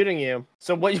over. Muting you.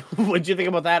 So what'd you think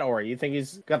about that, Ori? You think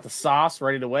he's got the sauce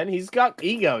ready to win? He's got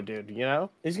ego, dude, you know?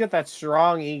 He's got that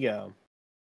strong ego.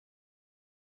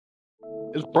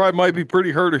 His pride might be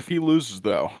pretty hurt if he loses,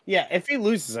 though. Yeah, if he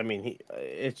loses, I mean,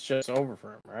 it's just over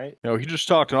for him, right? You know, he just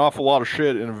talked an awful lot of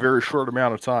shit in a very short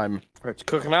amount of time. It's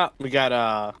cooking up. We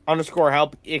got underscore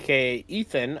help, aka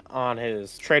Ethan, on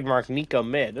his trademark Neeko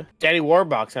mid. Daddy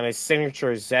Warbucks on his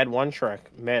signature Z1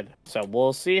 trick mid. So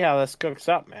we'll see how this cooks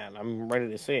up, man. I'm ready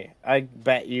to see. I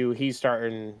bet you he's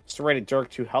starting straight at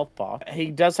Dirk 2 health pop. He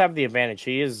does have the advantage.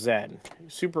 He is Zed.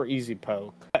 Super easy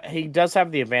poke. He does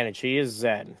have the advantage. He is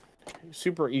Zed.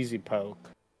 Super easy poke.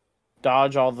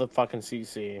 Dodge all the fucking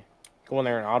CC. Go in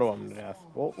there and auto him to death.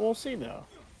 We'll see though.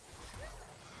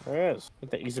 There it is.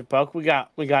 With the easy poke, we got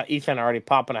Ethan already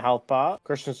popping a health pot.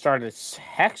 Christian started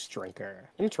Hex Drinker.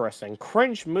 Interesting.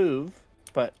 Cringe move,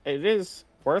 but it is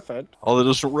worth it. Although it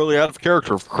doesn't really out of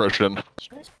character for Christian.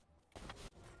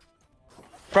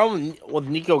 Problem with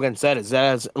Neeko against Zed is Zed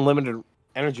has unlimited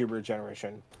energy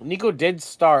regeneration. Neeko did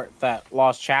start that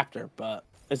lost chapter, but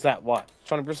is that what?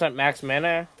 20% max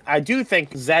mana? I do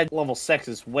think Zed level 6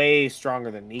 is way stronger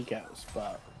than Neeko's,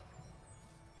 but...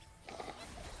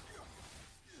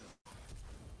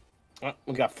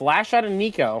 we got flash out of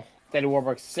Neeko. Daddy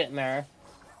Warbuck's sitting there.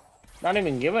 Not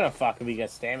even giving a fuck if he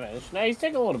gets damage. Now he's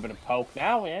taking a little bit of poke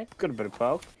now, yeah. Good bit of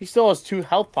poke. He still has 2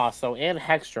 health pots though, and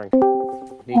Hex Drink.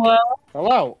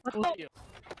 Hello. We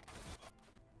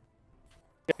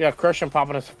got Christian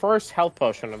popping his first health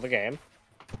potion of the game.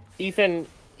 Ethan,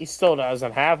 he still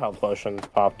doesn't have health potions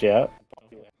popped yet.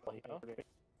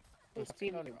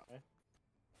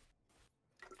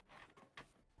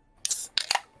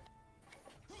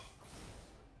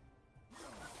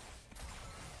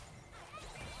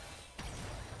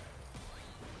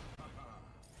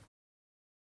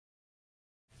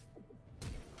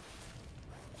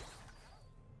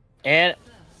 And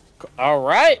all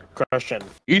right, Christian.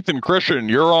 Ethan, Christian,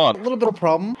 you're on. A little bit of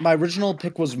problem. My original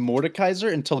pick was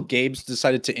Mordekaiser until Gabe's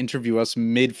decided to interview us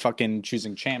mid fucking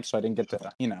choosing champ, so I didn't get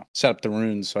to, you know, set up the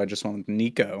runes. So I just went with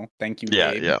Neeko. Thank you,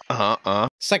 Gabe. Yeah.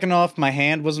 Second off, my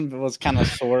hand was kind of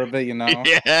sore of it, you know.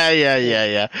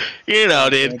 Yeah. You know,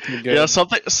 dude. You know, some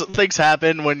things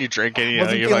happen when you drink and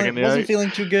you wasn't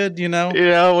feeling too good, you know. You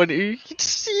know, when you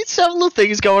just have little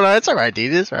things going on. It's all right,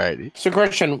 dude. It's all right, dude. So,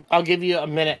 Christian, I'll give you a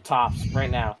minute tops right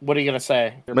now. What are you gonna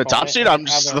say? The tops, dude. I'm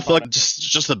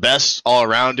just the best all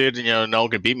around, dude. You know, no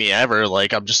one can beat me ever.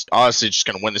 Like, I'm just honestly just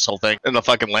gonna win this whole thing in the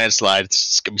fucking landslide.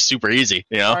 It's gonna be super easy,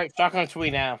 you know. All right, talk on a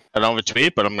tweet now. I don't have a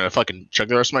tweet, but I'm gonna fucking chug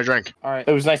the rest of my drink. All right,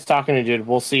 it was nice talking to you, dude.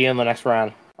 We'll see you in the next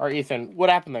round. All right, Ethan, what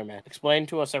happened there, man? Explain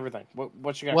to us everything.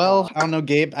 What you got? Well, I don't know,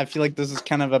 Gabe. I feel like this is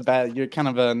kind of you're kind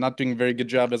of not doing a very good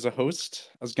job as a host.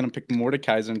 I was gonna pick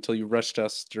Mordekaiser until you rushed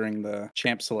us during the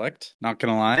champ select. Not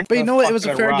gonna lie, but you know what? It was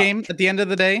a fair game. At the end of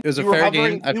the day, it was a fair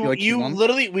game. I feel like you won.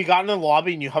 Literally, we got in the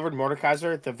lobby and you hovered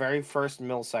Mordekaiser at the very first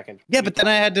millisecond. Yeah, but then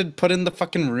I had to put in the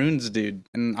fucking runes, dude,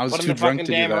 and I was too drunk to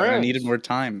do that. I needed more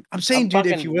time. I'm saying, dude,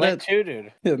 if you would have,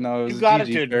 dude. No, it was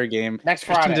GG, fair game. Next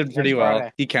Friday, did pretty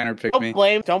well. He counterpicked me.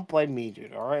 Don't blame me,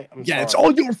 dude. All right. I'm sorry. It's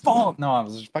all your fault. No, I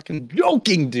was fucking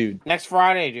joking, dude. Next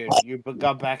Friday, dude. You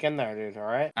got back in there, dude. All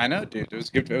right. I know, dude. It was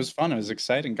good. It was fun. It was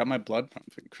exciting. Got my blood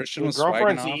pumping. Christian was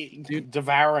swagging off, dude.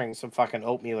 Devouring some fucking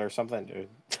oatmeal or something, dude.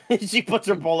 She puts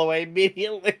her bowl away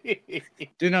immediately.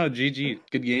 Dude, no, GG.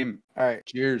 Good game. All right.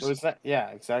 Cheers. What was that?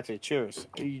 Yeah, exactly. Cheers.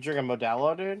 Are you drinking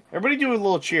Modelo, dude? Everybody do a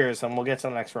little cheers, and we'll get to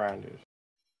the next round, dude.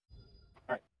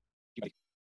 All right.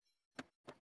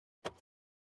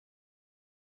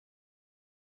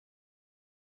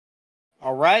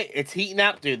 All right, it's heating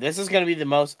up, dude. This is going to be the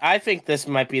most... I think this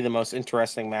might be the most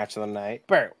interesting match of the night.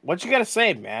 Bert, what you got to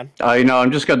say, man? You know,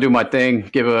 I'm just going to do my thing.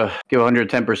 Give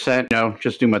 110%. You know,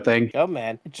 just do my thing. Go,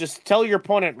 man. Just tell your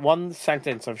opponent one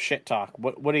sentence of shit talk.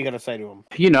 What are you going to say to him?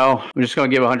 You know, I'm just going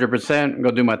to give 100%. I'm going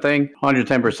to do my thing.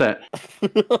 110%.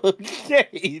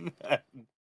 Okay, then.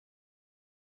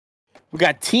 We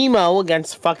got Teemo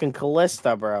against fucking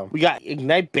Kalista, bro. We got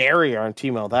Ignite Barrier on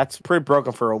Teemo. That's pretty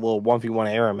broken for a little 1v1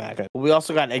 air matchup. We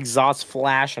also got Exhaust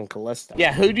Flash on Kalista.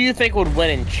 Yeah, who do you think would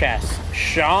win in chess?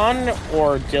 Sean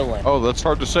or Dylan? Oh, that's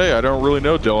hard to say. I don't really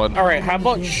know Dylan. All right, how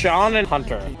about Sean and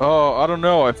Hunter? Oh, I don't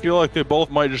know. I feel like they both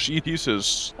might just eat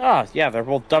pieces. Oh, yeah, they're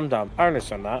both dumb. I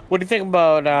understand that. What do you think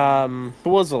about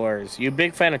Twizzlers? You a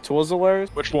big fan of Twizzlers?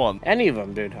 Which one? Any of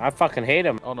them, dude. I fucking hate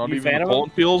them. Oh, not you even the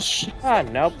Poland Fields? Ah,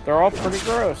 nope. They're all pretty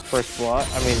gross. First blood.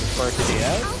 I mean, first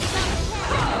DS.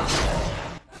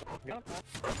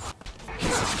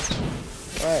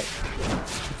 Right.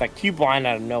 It's like Q blind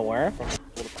out of nowhere.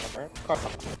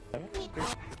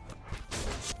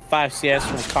 5 CS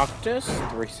from Cactus,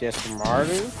 3 CS from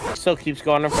Mardu. Still keeps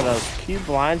going in for those Q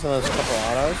blinds and those couple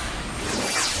autos.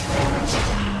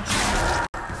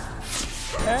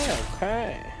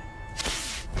 Okay.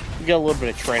 We got a little bit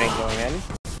of training going in.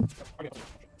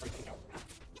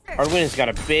 Arduino's got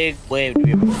a big wave to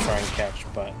be able to try and catch,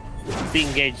 but if he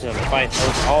engages in a fight,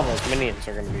 all those minions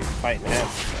are going to be fighting him.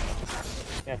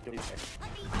 Yeah, do anything.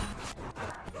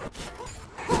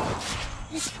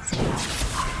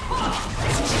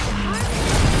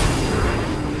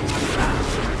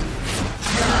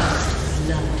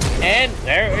 And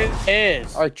there it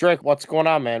is. All right, Drake, what's going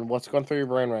on, man? What's going through your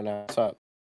brain right now? What's up?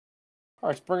 All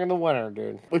right, it's bringing the winner,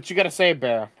 dude. What you got to say,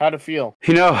 Bear? How'd it feel?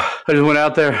 You know, I just went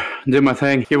out there and did my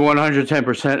thing. Give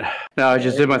 110%. No, I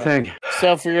just did my thing.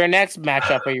 So for your next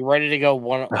matchup, are you ready to go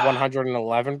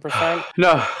 111%?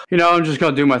 No, you know, I'm just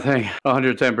going to do my thing.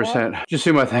 110%. Just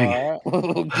do my thing.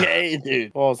 Okay,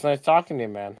 dude. Well, it's nice talking to you,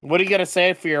 man. What are you going to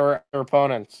say for your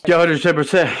opponents? Yeah,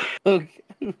 110%.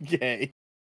 Okay.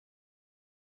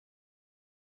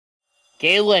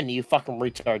 Gaelan, you fucking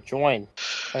retard, join.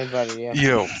 Everybody, yeah.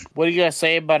 Yo. What are you gonna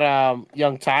say about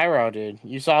young Tyro, dude?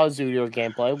 You saw his Udyr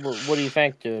gameplay. What do you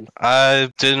think, dude?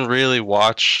 I didn't really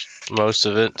watch most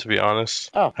of it, to be honest.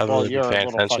 Oh, haven't well, really you're been paying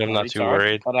attention. I'm not too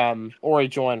worried. But Ori,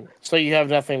 join. So you have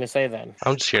nothing to say then?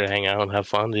 I'm just here to hang out and have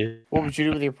fun, dude. What would you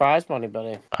do with your prize money,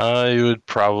 buddy? I would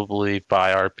probably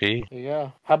buy RP. Yeah.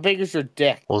 How big is your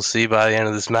dick? We'll see by the end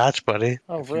of this match, buddy.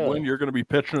 Oh, If really? you win, you're going to be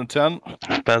pitching a tent.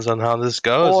 Depends on how this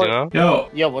goes, you know?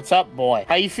 Yo, what's up, boy?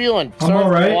 How you feeling? I'm all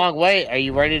right. A long way. Are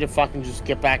you ready to fucking just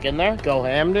get back in there? Go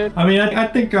ham, dude? I mean, I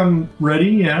think I'm ready,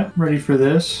 yeah. Ready for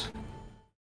this.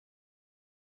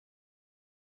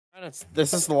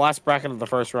 This is the last bracket of the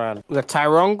first round. We got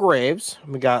Tyrone Graves.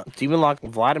 We got Demon Lock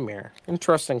and Vladmir.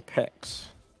 Interesting picks.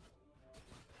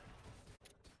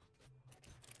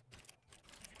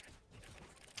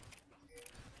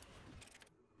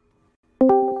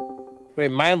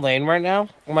 Wait, my lane right now?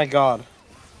 Oh my god.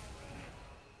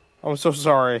 I'm so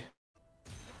sorry.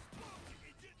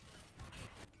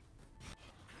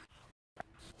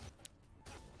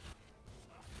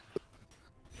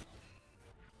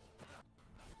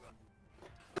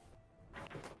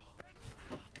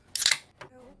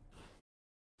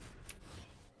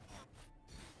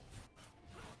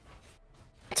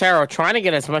 Tyro trying to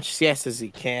get as much CS as he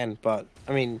can, but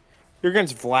I mean, you're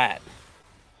against Vlad.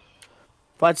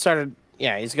 Vlad started,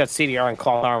 yeah, he's got CDR and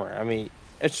Call Armor. I mean,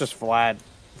 it's just Vlad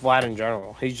in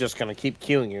general. He's just gonna keep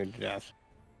queuing you to death.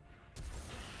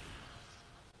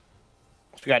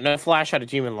 So we got no flash out of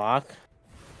Demon Lock.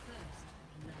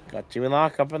 Got Demon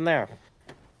Lock up in there.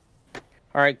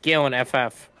 All right, Gaelan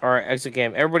FF. All right, exit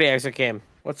game. Everybody exit game.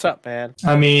 What's up, man?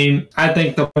 I mean, I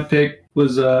think the pick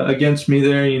was against me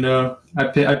there, you know.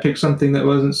 I picked something that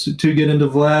wasn't too good into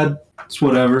Vlad. It's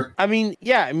whatever. I mean,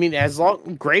 yeah, I mean, as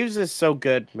long Graves is so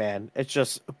good, man. It's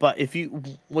just, but if you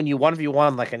when you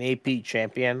 1v1 like an AP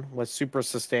champion with super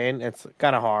sustain, it's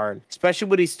kind of hard. Especially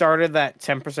when he started that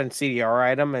 10% CDR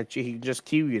item, he can just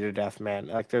queue you to death, man.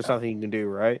 Like there's nothing you can do,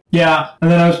 right? Yeah, and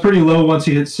then I was pretty low once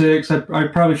he hit 6. I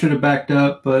probably should have backed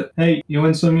up, but hey, you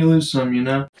win some, you lose some, you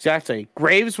know. Exactly.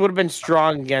 Graves would have been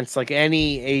strong against like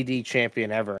any AD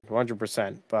champion ever,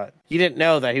 100%. But you didn't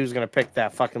know that he was gonna pick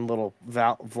that fucking little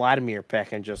Vladmir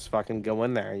pick and just fucking go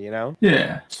in there, you know?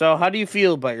 Yeah. So how do you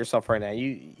feel about yourself right now?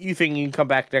 You think you can come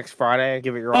back next Friday,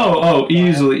 give it your all? Oh,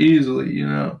 easily, you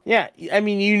know. Yeah, I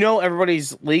mean, you know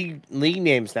everybody's league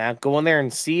names now. Go in there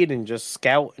and see it and just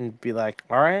scout and be like,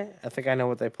 all right, I think I know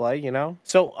what they play, you know?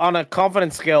 So on a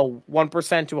confidence scale,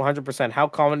 1% to 100%, how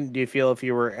confident do you feel if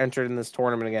you were entered in this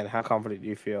tournament again? How confident do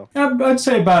you feel? I'd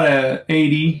say about a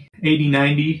 80,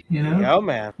 90, you know? Yo,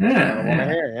 man. Yeah. I want to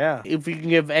hear, yeah. If you can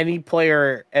give any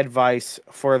player advice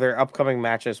for their upcoming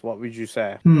matches, what would you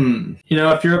say? You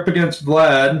know, if you're up against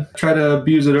Vlad, try to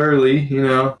abuse it early, you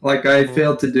know, like I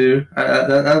failed to do.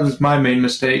 That was my main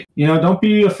mistake. You know, don't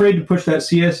be afraid to push that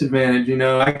CS advantage, you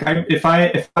know. If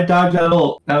I dodge that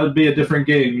ult, that would be a different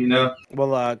game, you know.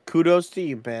 Well, kudos to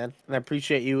you, man. And I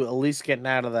appreciate you at least getting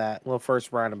out of that little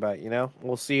first roundabout, you know?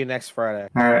 We'll see you next Friday.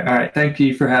 All right. Thank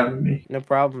you for having me. No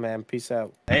problem, man. Peace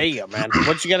out. There you go, man.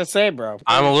 What you got to say, bro?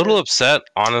 I'm a little upset,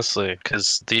 honestly,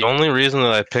 because the only reason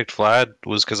that I picked Vlad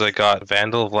was because I got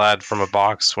Vandal Vlad from a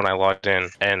box when I logged in,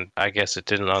 and I guess it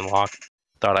didn't unlock.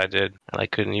 Thought I did, and I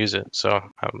couldn't use it, so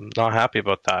I'm not happy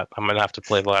about that. I'm gonna have to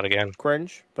play Vlad again.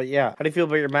 Cringe, but yeah. How do you feel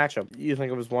about your matchup? You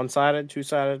think it was one-sided,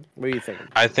 two-sided? What do you think?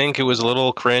 I think it was a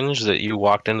little cringe that you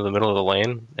walked into the middle of the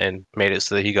lane and made it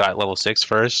so that he got level 6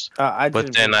 first.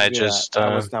 But then I just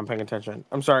I was not paying attention.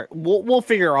 I'm sorry. We'll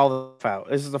figure all this out.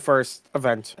 This is the first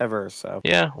event ever, so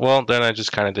yeah. Well, then I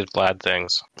just kind of did Vlad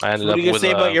things. I ended what up do you with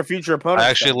say about your future opponent? I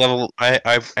actually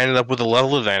I ended up with a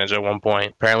level advantage at one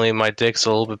point. Apparently, my dick's a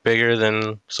little bit bigger than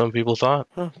than some people thought.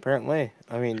 Huh, apparently.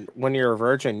 I mean, when you're a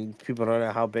virgin, people don't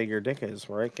know how big your dick is,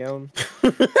 right, Gaelan?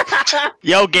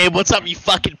 Yo, Gabe, what's up, you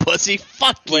fucking pussy?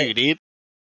 Fuck you, dude.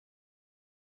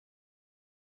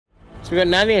 So we got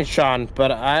Nami and Sean,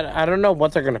 but I don't know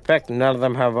what they're gonna pick. None of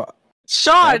them have a...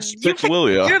 Sean,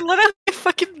 Lillia. you're literally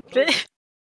fucking bitch.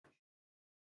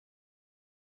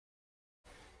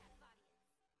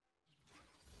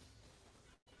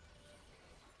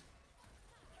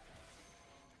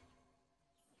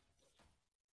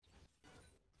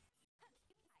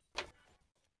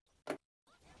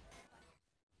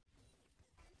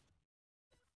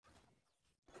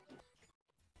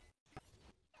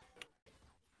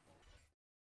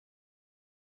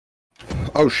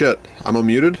 Oh shit, I'm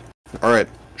unmuted? Alright.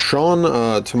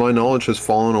 Sean, to my knowledge, has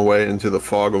fallen away into the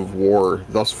fog of war.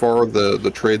 Thus far,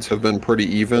 the trades have been pretty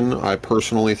even. I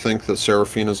personally think that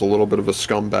Seraphine is a little bit of a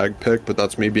scumbag pick, but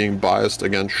that's me being biased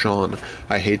against Sean.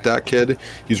 I hate that kid.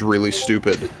 He's really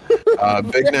stupid.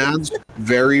 Big Nads,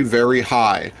 very, very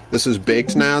high. This is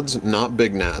baked Nads, not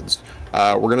big Nads.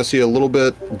 We're going to see a little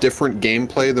bit different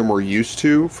gameplay than we're used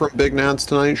to from Big Nads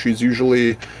tonight. She's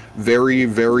usually very,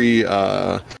 very...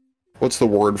 what's the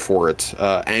word for it?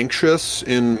 Anxious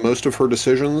in most of her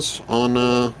decisions on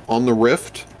the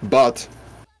Rift, but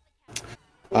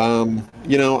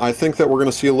you know, I think that we're going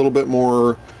to see a little bit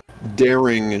more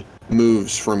daring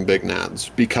moves from Big Nads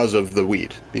because of the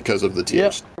weed, because of the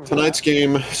teams. Yep. Tonight's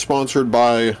game sponsored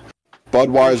by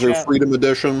Budweiser Freedom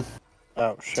Edition.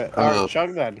 Oh shit!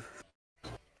 Chug then.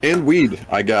 And weed,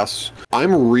 I guess.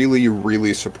 I'm really,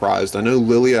 really surprised. I know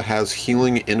Lillia has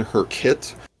healing in her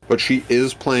kit, but she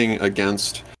is playing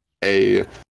against a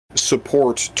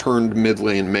support turned mid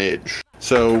lane mage.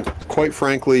 So, quite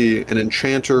frankly, an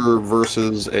enchanter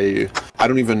versus a, I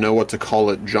don't even know what to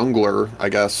call it, jungler, I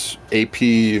guess,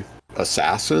 AP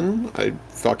assassin?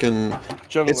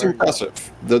 It's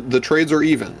impressive. The trades are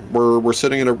even. We're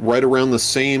sitting at right around the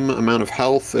same amount of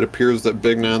health. It appears that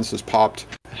Big Nads has popped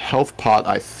health pot,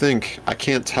 I think. I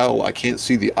can't tell. I can't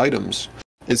see the items.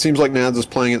 It seems like Nads is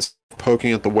playing it,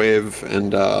 poking at the wave,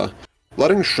 and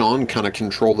letting Sean kind of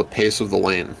control the pace of the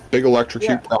lane. Big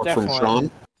electrocute proc from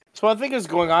Sean. So what I think is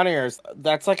going on here is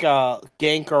that's like a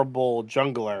gankable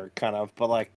jungler kind of, but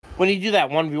like when you do that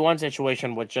 1v1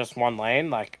 situation with just one lane,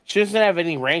 like she doesn't have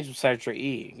any range besides her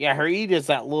E. Yeah, her E is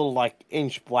that little like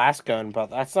inch blast gun, but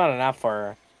that's not enough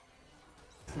for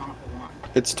her.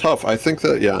 It's tough. I think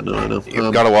that, yeah, no, I know.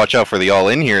 You've got to watch out for the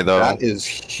all-in here, though. That is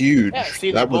huge. Yeah,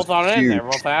 see, that both on in, they're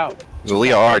both out.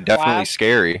 Lillia are definitely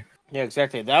scary. Yeah,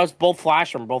 exactly. That was both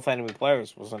flash from both enemy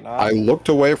players, was it not? I looked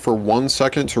away for 1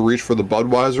 second to reach for the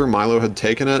Budweiser. Milo had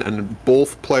taken it, and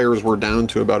both players were down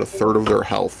to about a third of their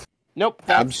health. Nope.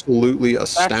 Absolutely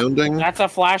astounding. That's a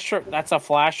flash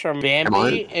from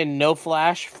Bambi and no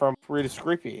flash from Rita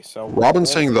Screepy. So Robin's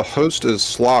saying the host is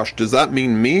sloshed. Does that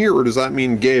mean me or does that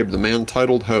mean Gabe, the man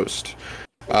titled host?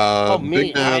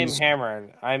 Me. I'm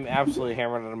hammered. I'm absolutely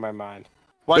hammered out of my mind.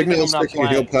 Big Nads taking a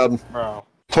heel pad. Bro.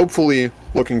 Hopefully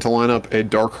looking to line up a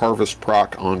Dark Harvest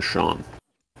proc on Sean.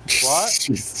 What?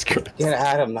 Jesus Christ. Get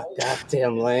out of my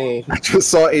goddamn lane. I just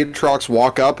saw Aatrox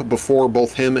walk up before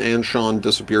both him and Sean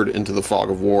disappeared into the fog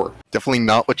of war. Definitely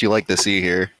not what you like to see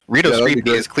here. Rito Screepy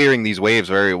is clearing these waves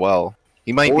very well.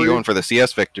 He might be going for the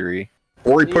CS victory.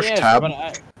 Or he pushed tab.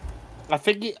 I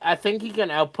think he can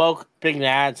outpoke Big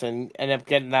Nads and end up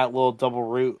getting that little double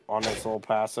root on his little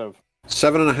passive.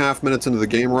 7.5 minutes into the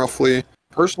game, roughly.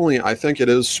 Personally, I think it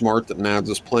is smart that Nads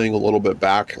is playing a little bit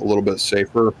back, a little bit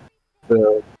safer.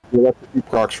 The electricity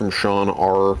procs from Sean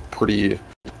are pretty,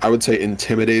 I would say,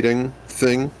 intimidating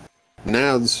thing.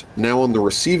 Nads, now on the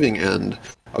receiving end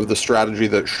of the strategy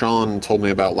that Sean told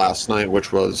me about last night,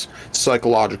 which was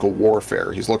psychological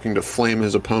warfare. He's looking to flame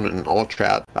his opponent in alt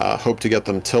chat, hope to get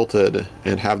them tilted,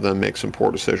 and have them make some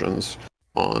poor decisions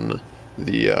on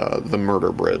the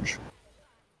murder bridge.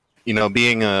 You know,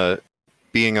 being a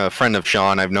friend of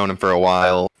Sean, I've known him for a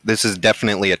while. This is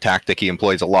definitely a tactic he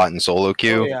employs a lot in solo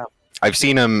queue. Oh, yeah. I've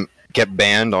seen him get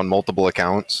banned on multiple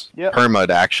accounts. Yep. Permud,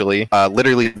 actually.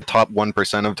 Literally the top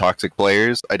 1% of toxic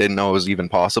players. I didn't know it was even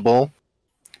possible.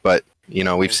 But, you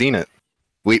know, we've seen it.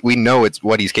 We know it's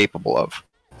what he's capable of.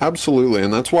 Absolutely,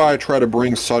 and that's why I try to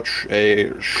bring such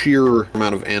a sheer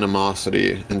amount of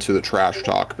animosity into the trash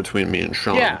talk between me and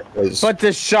Sean. Yeah, but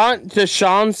does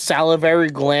Sean's salivary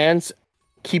glands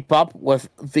keep up with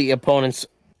the opponent's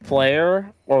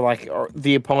player or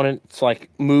the opponent's like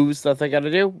moves that they got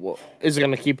to do? Is it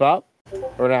going to keep up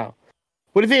or no?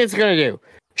 What do you think it's going to do?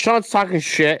 Sean's talking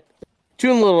shit,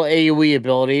 doing little AoE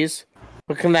abilities,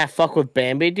 but can that fuck with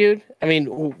Bambi, dude? I mean,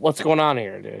 what's going on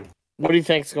here, dude? What do you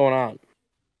think's going on?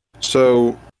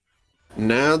 So,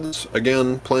 Nads,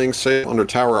 again, playing safe under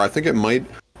tower. I think it might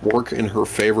work in her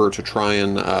favor to try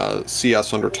and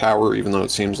CS under tower, even though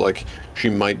it seems like she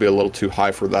might be a little too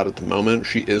high for that at the moment.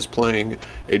 She is playing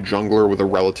a jungler with a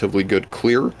relatively good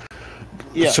clear.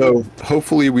 Yeah. So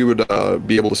hopefully we would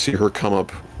be able to see her come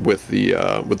up with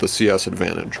the CS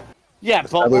advantage. Yeah,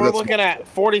 but we're looking at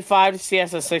 45 to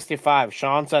CS at 65.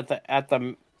 Sean's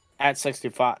at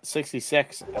 65,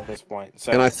 66 at this point.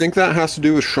 So. And I think that has to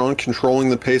do with Sean controlling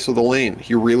the pace of the lane.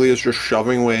 He really is just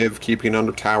shoving wave, keeping it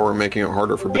under tower, making it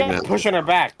harder for Big Nat. Pushing her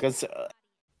back,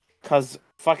 because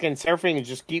fucking Seraphine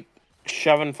just keep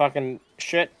shoving fucking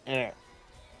shit in it.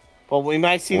 But we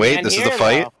might see. Wait, this is the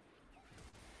fight. Now.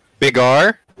 Big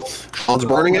R. Sean's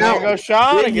burning out. There goes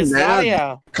Sean against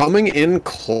Taliyah. Coming in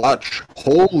clutch.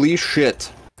 Holy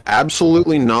shit!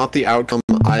 Absolutely not the outcome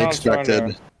I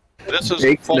expected. This is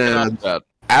Big Nads.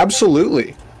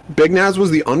 Absolutely. Big Nads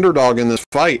was the underdog in this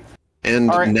fight.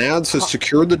 And Nads has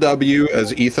secured the W,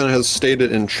 as Ethan has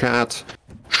stated in chat.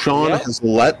 Sean has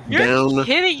let down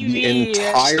the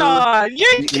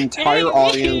entire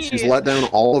audience. He's let down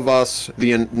all of us,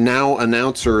 the now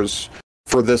announcers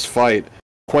for this fight.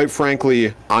 Quite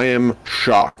frankly, I am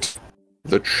shocked.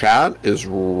 The chat is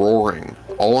roaring.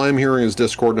 All I'm hearing is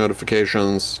Discord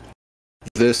notifications.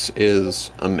 This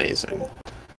is amazing.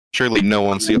 Surely no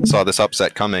one saw this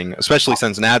upset coming, especially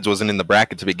since Nads wasn't in the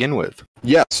bracket to begin with.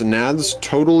 Yes, Nads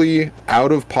totally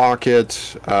out of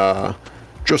pocket,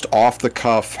 just off the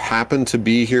cuff, happened to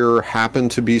be here,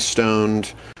 happened to be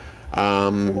stoned.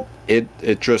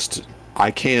 It just,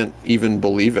 I can't even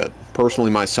believe it,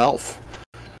 personally myself.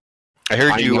 I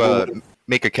heard you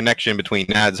make a connection between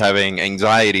Nads having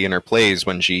anxiety in her plays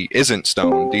when she isn't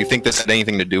stoned. Do you think this had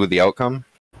anything to do with the outcome?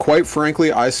 Quite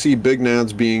frankly, I see Big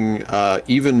Nads being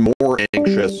even more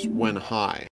anxious when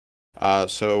high.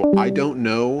 So I don't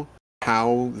know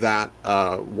how that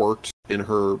worked in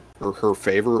her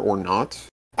favor or not.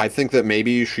 I think that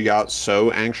maybe she got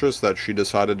so anxious that she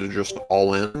decided to just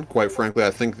all in. Quite frankly,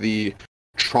 I think the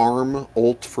charm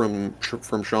ult from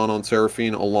Sean on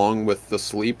Seraphine, along with the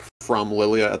sleep from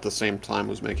Lillia at the same time,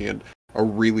 was making it a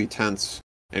really tense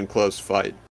and close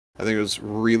fight. I think it was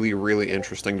really, really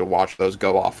interesting to watch those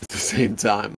go off at the same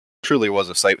time. Truly was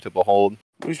a sight to behold.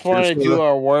 We just want to do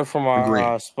our word from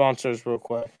our sponsors real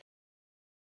quick.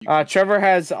 Trevor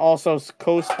has also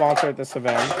co-sponsored this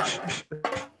event.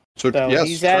 So yes,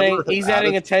 he's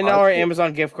adding a $10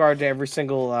 Amazon gift card to every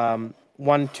single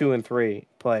 1, 2, and 3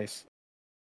 place.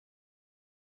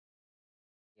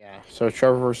 Yeah. So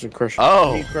Trevor versus Christian.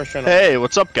 Oh, hey,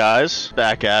 what's up, guys?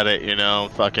 Back at it, you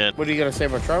know, fucking. What are you gonna say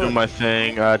about Trevor? Do my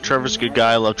thing. Trevor's a good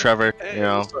guy. I love Trevor. Hey, you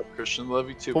know. What's up, Christian? Love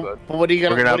you too, bud. But what are you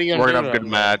gonna? We're gonna have a good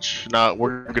match. No,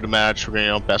 we're gonna match. We're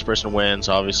gonna, best person wins,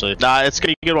 obviously. Nah, it's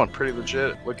gonna be a good one. Pretty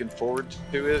legit. Looking forward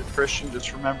to it. Christian,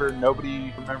 just remember,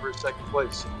 nobody remembers second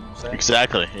place.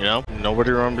 Exactly. You know,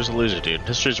 nobody remembers a loser, dude.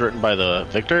 History's written by the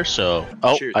victor. So,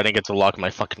 I didn't get to lock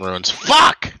my fucking runes.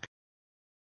 Fuck.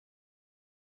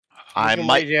 I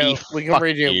might be. We can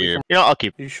read you. You know, I'll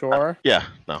keep. You sure? Yeah,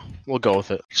 no, we'll go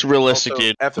with it. It's realistic, also,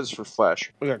 dude. F is for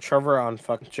Flash. We got Trevor on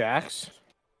fucking Jax.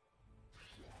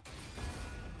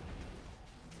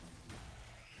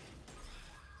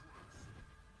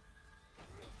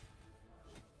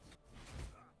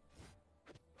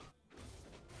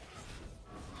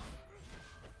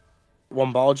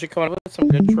 One Ballgy coming up with some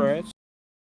good trades.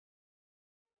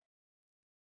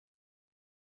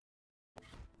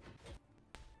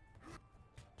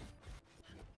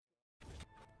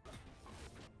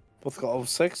 Both go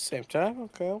 06 same time?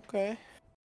 Okay.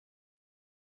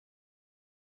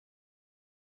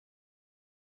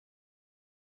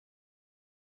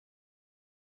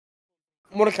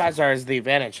 Mordekaiser has the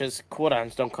advantage. His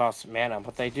cooldowns don't cost mana,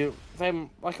 but they do. They're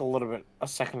like a little bit, a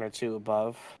second or two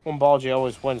above. One Ballgy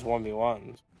always wins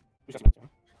 1v1s.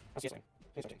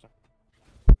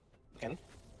 Again?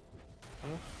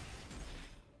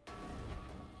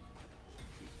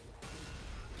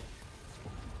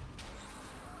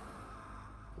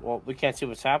 Well, we can't see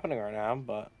what's happening right now,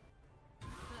 but...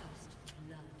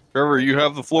 Trevor, you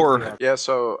have the floor. Yeah,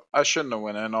 so I shouldn't have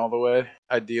went in all the way.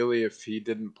 Ideally, if he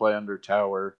didn't play under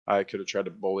tower, I could have tried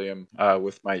to bully him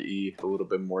with my E a little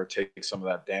bit more, take some of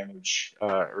that damage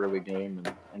early game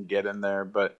and get in there.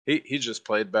 But he just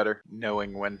played better,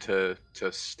 knowing when to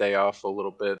stay off a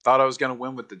little bit. Thought I was going to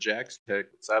win with the Jax pick.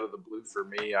 It's out of the blue for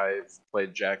me. I've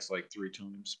played Jax like 3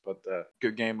 times, but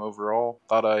good game overall.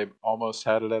 Thought I almost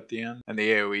had it at the end. And the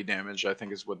AoE damage, I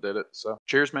think, is what did it. So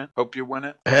cheers, man. Hope you win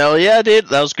it. Hell yeah, dude.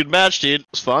 That was a good match, dude. It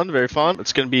was fun, very fun.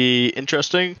 It's going to be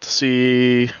interesting to see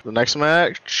the next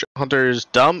match. Hunter's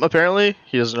dumb, apparently.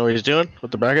 He doesn't know what he's doing with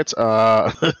the brackets.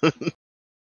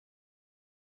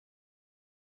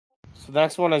 So the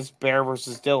next one is Bear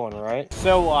versus Dylan, right?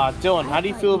 So, Dylan, how do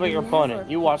you feel about your opponent?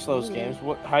 You watch those games.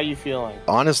 How are you feeling?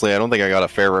 Honestly, I don't think I got a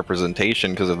fair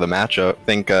representation because of the matchup. I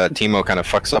think Teemo kind of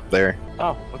fucks up there.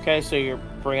 Oh, okay. So you're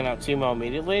bringing out Teemo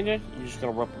immediately, dude? You're just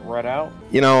gonna rip it right out?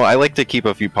 You know, I like to keep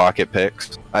a few pocket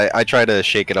picks. I try to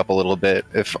shake it up a little bit.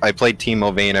 If I played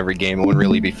Teemo Vayne every game, it wouldn't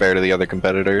really be fair to the other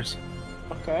competitors.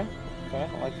 Okay. Okay,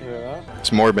 I like to hear that. It's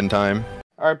Morbin time.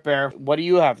 All right, Bear. What do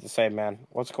you have to say, man?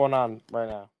 What's going on right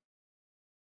now?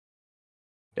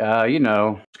 You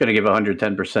know, just gonna give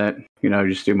 110%. You know,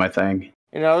 just do my thing.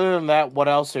 And other than that, what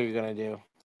else are you gonna do?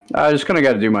 Just gonna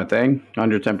gotta do my thing.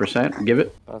 110%. Give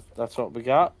it. That's what we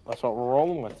got. That's what we're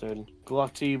rolling with, dude. Good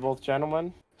luck to you both,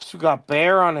 gentlemen. So we got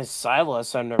Bear on his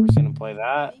Sylas. I've never seen him play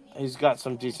that. He's got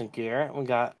some decent gear. We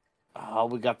got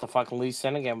the fucking Lee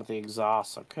Sin again with the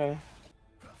exhaust. Okay.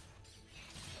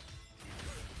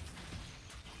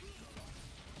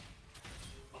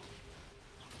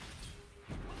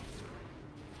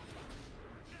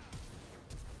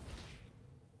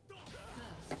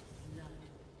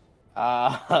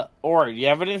 Ori, do you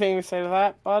have anything to say to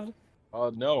that, bud?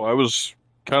 No, I was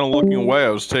kind of looking away. I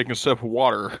was taking a sip of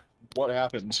water. What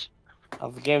happens?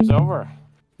 The game's over.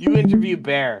 You interview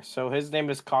Bear, so his name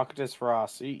is Cockatus for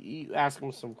us. You ask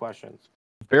him some questions.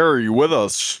 Bear, are you with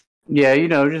us? Yeah, you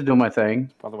know, just do my thing.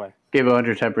 By the way. Give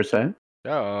 110%.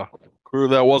 Yeah. Clear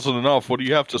that wasn't enough. What do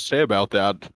you have to say about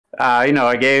that? You know,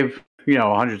 I gave,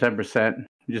 110%.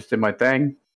 Just did my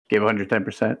thing. Gave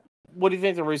 110%. What do you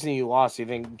think the reason you lost? Do you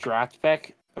think draft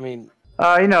pick? I mean...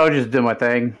 just did my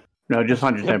thing. No, just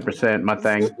 110%, my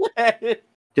thing.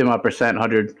 Did my percent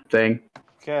 100 thing.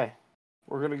 Okay.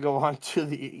 We're going to go on to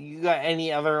the... You got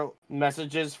any other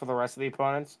messages for the rest of the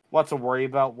opponents? What to worry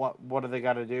about? What do they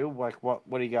got to do? Like, what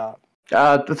do you got?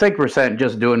 The think percent,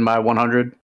 just doing my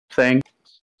 100 thing.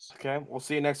 Okay, we'll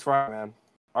see you next Friday, man.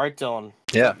 All right, Dylan.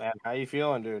 Yeah. Man, how you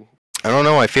feeling, dude? I don't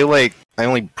know, I feel like I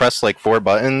only pressed like 4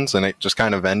 buttons and it just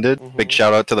kind of ended. Big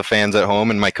shout out to the fans at home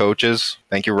and my coaches.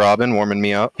 Thank you, Robin, warming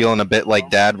me up. Feeling a bit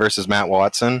like Dad versus Matt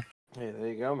Watson. Hey, there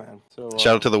you go, man. So,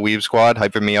 shout out to the Weave Squad,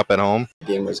 hyping me up at home.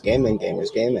 Gamers gaming,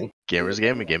 gamers gaming. Gamers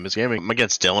gaming, gamers gaming. I'm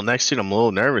against Dylan next, dude. I'm a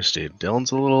little nervous, dude.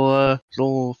 Dylan's a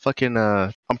little fucking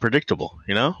unpredictable,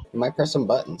 you know? You might press some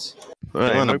buttons.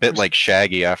 Feeling a bit like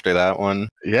Shaggy after that one.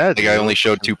 Yeah, I think I only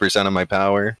showed 2% of my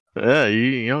power. Yeah,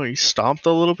 you stomped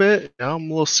a little bit. You know, I'm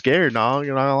a little scared now.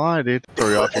 You're not gonna lie, dude. Throw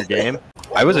you off your game.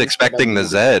 I was expecting the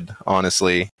Zed,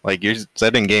 honestly. Like your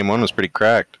Zed in game 1 was pretty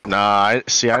cracked. Nah,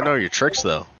 I know your tricks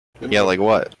though. Yeah, like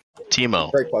what?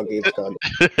 Teemo.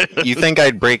 You think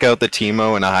I'd break out the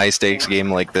Teemo in a high stakes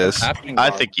game like this? I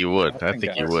think you would. I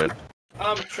think you would.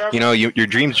 Trevor, you know, your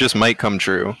dreams just might come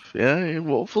true. Yeah,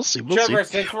 we'll see. We'll Trevor,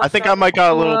 see. I think I might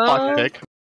got a little pocket pick.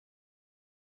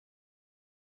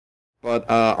 But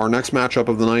our next matchup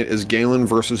of the night is Gaelan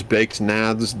versus Baked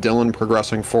Nads. Dylan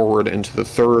progressing forward into the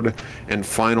third and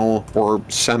final or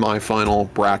semi-final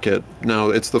bracket. No,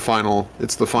 it's the final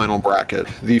bracket.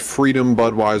 The Freedom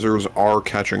Budweisers are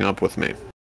catching up with me.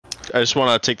 I just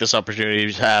want to take this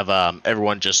opportunity to have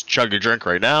everyone just chug a drink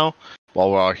right now. While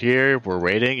we're all here, we're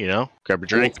waiting, grab a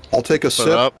drink. I'll take a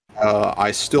sip. I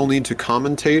still need to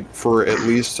commentate for at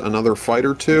least another fight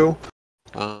or two.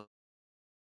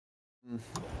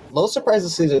 Little surprised to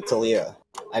see the Taliyah.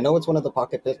 I know it's one of the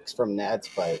pocket picks from Nads,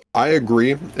 but... I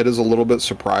agree. It is a little bit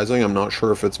surprising. I'm not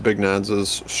sure if it's Big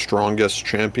Nads' strongest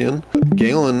champion.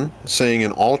 Gaelan saying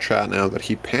in all chat now that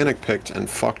he panic-picked and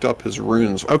fucked up his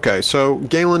runes. Okay, so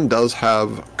Gaelan does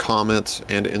have Comet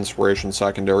and Inspiration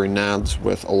secondary, Nads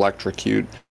with Electrocute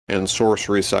and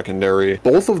Sorcery secondary.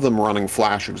 Both of them running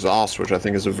Flash Exhaust, which I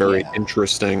think is a very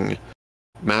interesting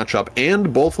matchup,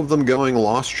 and both of them going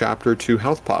Lost Chapter to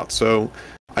Health Pot. So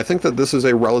I think that this is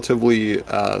a relatively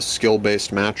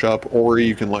skill-based matchup, or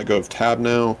you can let go of Tab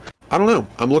now. I don't know.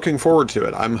 I'm looking forward to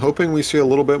it. I'm hoping we see a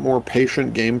little bit more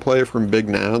patient gameplay from Big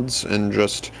Nads and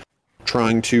just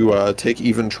trying to take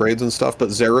even trades and stuff, but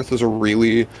Xerath is a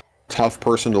really tough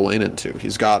person to lane into.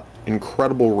 He's got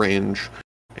incredible range,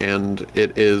 and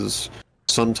it is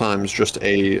sometimes just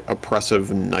a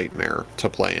oppressive nightmare to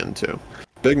play into.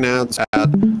 Big Nads at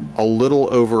a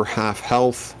little over half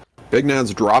health. Big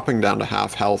Nads dropping down to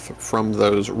half health from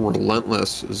those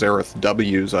relentless Xerath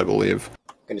Ws, I believe.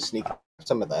 Gonna sneak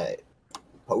some of that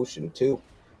potion too.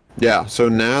 Yeah, so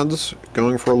Nads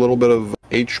going for a little bit of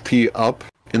HP up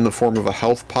in the form of a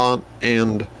health pot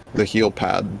and the heal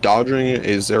pad. Dodging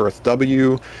a Xerath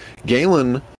W.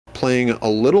 Gaelan playing a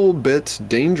little bit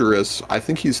dangerous. I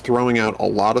think he's throwing out a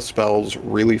lot of spells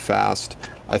really fast.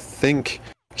 I think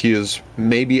he is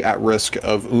maybe at risk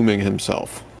of ooming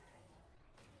himself.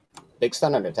 Big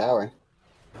stun under tower.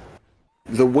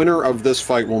 The winner of this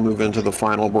fight will move into the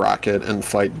final bracket and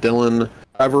fight Dylan.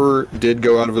 Trevor did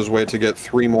go out of his way to get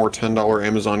 3 more $10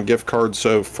 Amazon gift cards,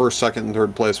 so first, second, and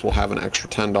third place will have an extra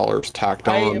 $10 tacked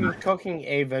on. I am cooking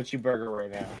a veggie burger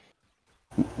right now.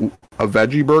 A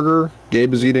veggie burger?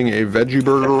 Gabe is eating a veggie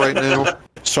burger right now.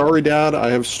 Sorry, Dad, I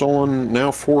have stolen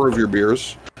now 4 of your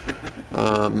beers.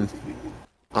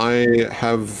 I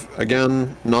have,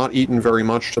 again, not eaten very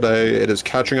much today. It is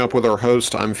catching up with our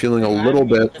host. I'm feeling a little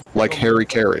bit like Harry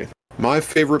Carey. My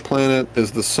favorite planet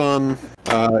is the sun.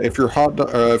 If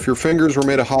your fingers were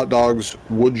made of hot dogs,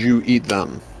 would you eat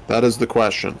them? That is the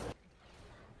question.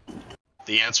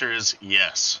 The answer is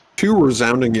yes. 2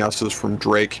 resounding yeses from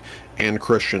Drake and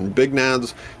Christian. Big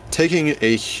Nads taking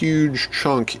a huge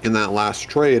chunk in that last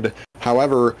trade.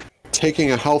 However,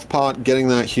 taking a health pot, getting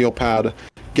that heal pad,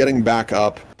 getting back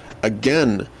up,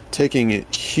 again, taking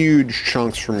huge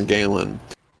chunks from Gaelan.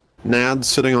 Nads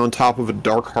sitting on top of a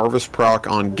Dark Harvest proc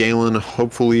on Gaelan.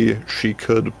 Hopefully she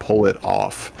could pull it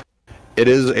off. It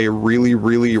is a really,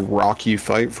 really rocky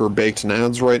fight for Baked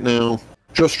Nads right now.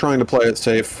 Just trying to play it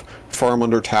safe, farm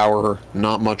under tower,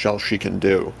 not much else she can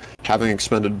do. Having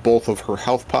expended both of her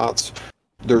health pots,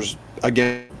 there's,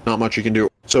 again, not much you can do.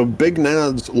 So Big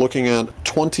Nads looking at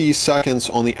 20 seconds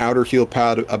on the outer heal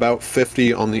pad, about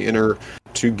 50 on the inner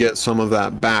to get some of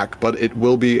that back, but it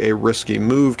will be a risky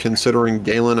move considering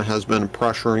Gaelan has been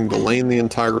pressuring the lane the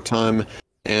entire time,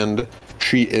 and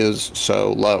she is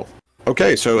so low.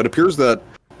 Okay, so it appears that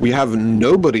we have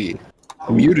nobody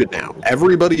muted now.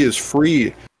 Everybody is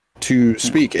free to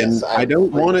speak, and I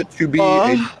don't want it to be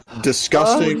a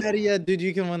disgusting... dude,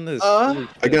 you can win this.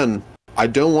 Again, I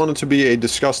don't want it to be a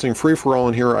disgusting free-for-all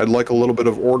in here. I'd like a little bit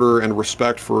of order and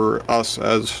respect for us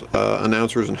as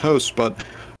announcers and hosts, but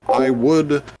I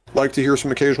would like to hear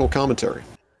some occasional commentary.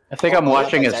 I think I'm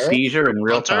watching a seizure in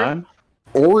real time.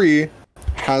 Ori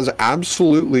has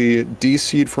absolutely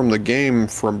DC'd from the game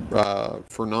for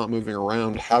not moving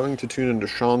around, having to tune into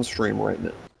Sean's stream right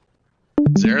now.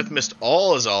 Xerath missed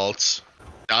all his ults.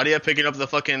 Taliyah picking up the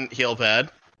fucking heal pad.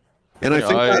 And I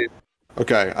think that...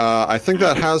 Okay, I think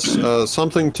that has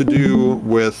something to do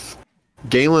with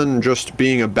Gaelan just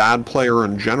being a bad player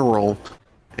in general,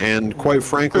 and quite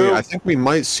frankly, I think we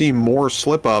might see more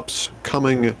slip-ups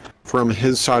coming from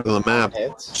his side of the map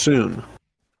soon.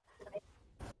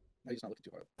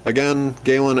 Again,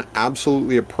 Gaelan,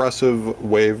 absolutely oppressive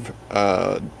wave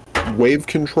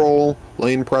control,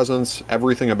 lane presence,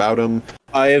 everything about him.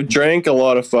 I have drank a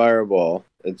lot of Fireball.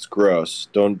 It's gross.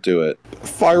 Don't do it.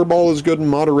 Fireball is good in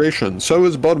moderation. So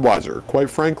is Budweiser. Quite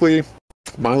frankly,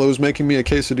 Milo's making me a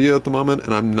quesadilla at the moment,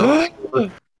 and I'm not sure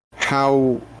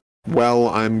how well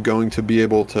I'm going to be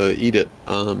able to eat it.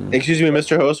 Excuse me,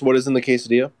 Mr. Host, what is in the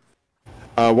quesadilla?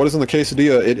 What is in the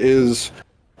quesadilla? It is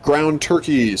ground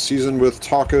turkey seasoned with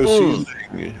taco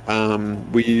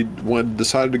seasoning. We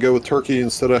decided to go with turkey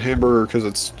instead of hamburger because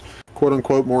it's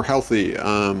quote-unquote more healthy.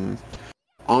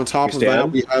 On top of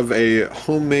that, we have a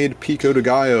homemade pico de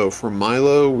gallo from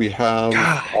Milo. We have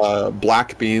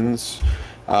black beans.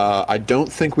 I don't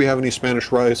think we have any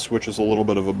Spanish rice, which is a little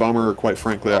bit of a bummer. Quite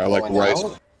frankly, I like rice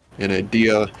in a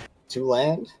dia. To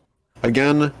land?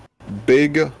 Again,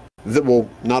 big... Well,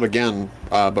 not again,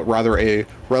 but rather a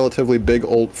relatively big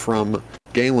ult from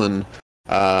Gaelan,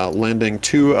 landing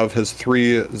 2 of his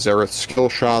 3 Xerath skill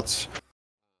shots.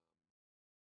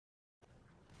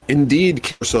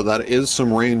 Indeed, so that is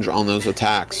some range on those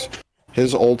attacks.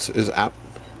 His ult is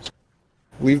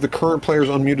leave the current players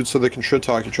unmuted so they can shit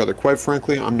talk each other. Quite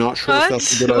frankly, I'm not sure if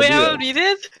that's a good idea. Wait,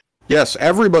 unmuted? Yes,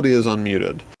 everybody is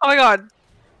unmuted. Oh my god.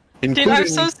 Dude, I'm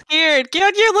so scared.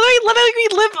 Gaelan, you're literally letting me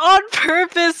live on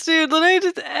purpose, dude. Literally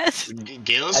just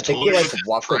Gaelan's I think he like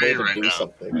walked away to do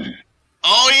something.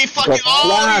 Oh, he fucking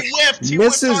he whiffed. He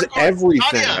misses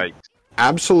everything.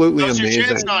 Absolutely amazing.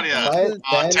 Chance,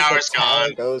 tower's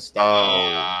gone. Goes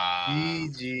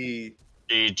down. GG.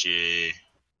 GG. He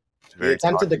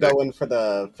attempted to go in for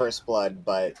the first blood,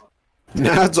 but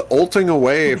Nads ulting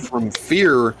away from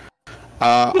fear.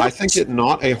 I think it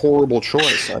not a horrible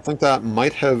choice. I think that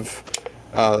might have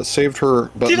saved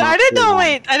her. But dude, I didn't know.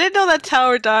 Wait, I didn't know that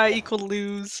tower die equal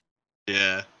lose.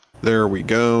 Yeah. There we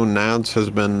go. Nads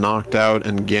has been knocked out,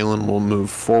 and Gaelan will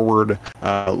move forward.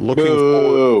 Looking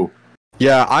forward.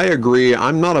 Yeah, I agree.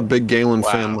 I'm not a big Gaelan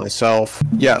fan myself.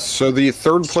 Yes, so the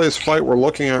third place fight we're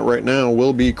looking at right now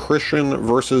will be Christian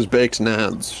versus Baked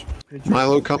Nads.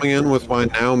 Milo coming in with my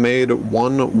now made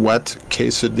 1 wet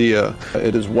quesadilla.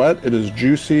 It is wet, it is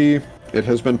juicy, it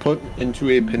has been put into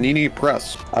a panini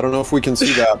press. I don't know if we can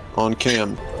see that on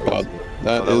cam, but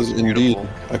that is indeed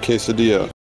a quesadilla.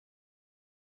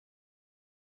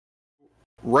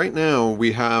 right now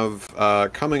we have,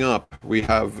 coming up, we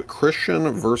have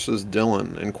Christian versus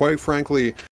Dylan. And quite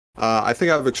frankly, I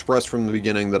think I've expressed from the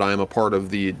beginning that I am a part of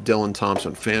the Dylan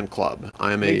Thompson fan club.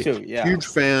 I am a huge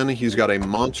fan. He's got a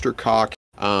monster cock.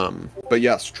 But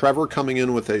yes, Trevor coming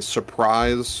in with a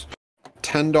surprise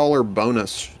 $10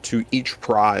 bonus to each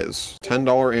prize.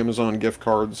 $10 Amazon gift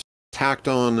cards tacked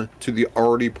on to the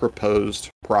already proposed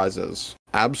prizes.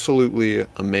 Absolutely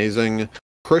amazing.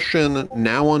 Christian,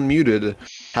 now unmuted,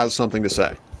 has something to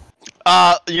say.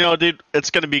 You know, dude, it's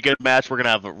gonna be a good match. We're gonna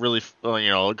have a really,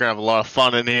 we're gonna have a lot of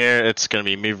fun in here. It's gonna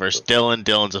be me versus Dylan.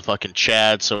 Dylan's a fucking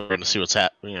Chad, so we're gonna see what's we're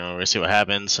gonna see what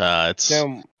happens. It's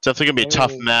definitely gonna be a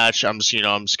tough match. I'm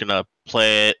just gonna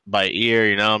play it by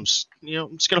ear. I'm just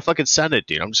gonna fucking send it,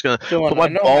 dude. I'm just gonna put my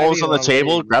balls on the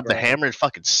table, grab the hammer, and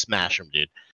fucking smash him, dude.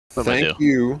 Thank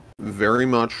you very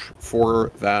much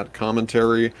for that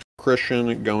commentary,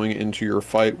 Christian, going into your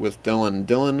fight with Dylan.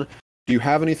 Dylan, do you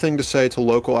have anything to say to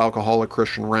local alcoholic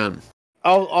Christian Wren?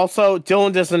 Oh, also,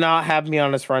 Dylan does not have me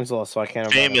on his friends list, so I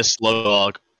can't. Famous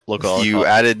local. You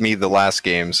added me the last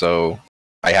game, so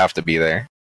I have to be there.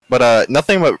 But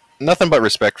nothing but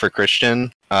respect for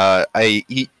Christian.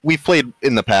 We've played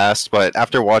in the past, but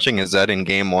after watching his Zed in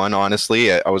game 1, honestly,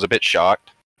 I was a bit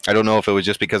shocked. I don't know if it was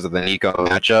just because of the Neeko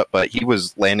matchup, but he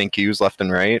was landing Qs left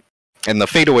and right. And the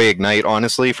fadeaway ignite,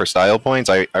 honestly, for style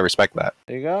points, I respect that.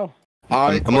 There you go.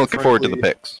 I'm looking forward to the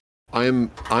picks. I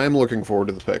am looking forward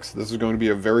to the picks. This is going to be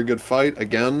a very good fight.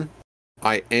 Again,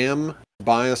 I am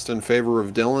biased in favor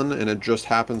of Dylan, and it just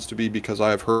happens to be because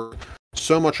I have heard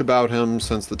so much about him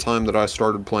since the time that I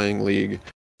started playing League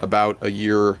about a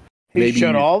year. He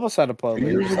showed all of us how to play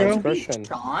years ago.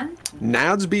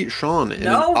 Nads beat Sean in an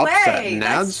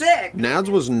upset. Nads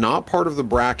was not part of the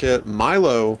bracket.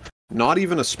 Milo, not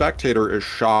even a spectator, is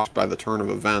shocked by the turn of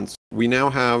events. We now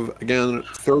have, again,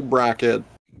 third bracket,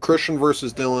 Christian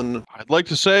versus Dylan. I'd like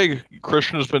to say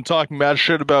Christian has been talking mad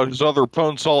shit about his other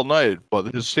opponents all night,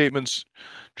 but his statements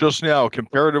just now,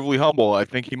 comparatively humble. I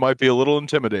think he might be a little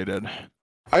intimidated.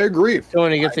 I agree.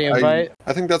 Dylan, you get the invite?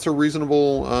 I think that's a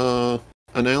reasonable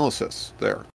analysis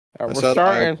there. We're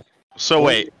starting. So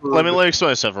wait, let me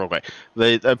explain myself real quick.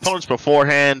 The opponents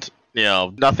beforehand,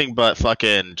 nothing but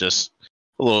fucking just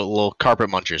little carpet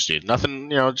munchers, dude. Nothing,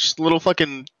 just little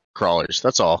fucking crawlers.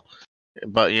 That's all.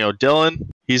 But Dylan,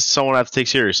 he's someone I have to take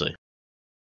seriously.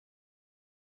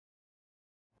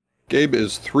 Gabe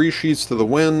is 3 sheets to the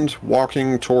wind,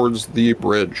 walking towards the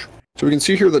bridge. So we can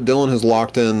see here that Dylan has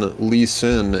locked in Lee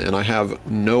Sin, and I have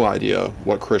no idea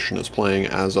what Christian is playing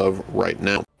as of right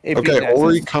now. Okay,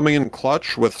 Ori coming in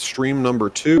clutch with stream number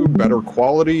 2, better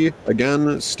quality.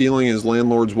 Again, stealing his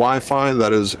landlord's Wi-Fi.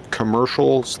 That is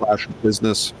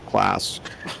commercial/business class.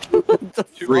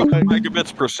 200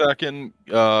 megabits per second.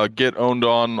 Get owned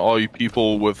on, all you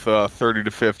people with 30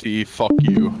 to 50. Fuck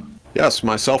you. Yes,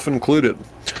 myself included.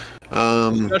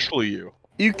 Especially you.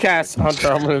 You cast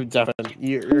Hunter, I'm gonna Devin.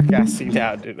 You're casting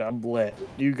now, dude. I'm lit.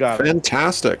 You got it.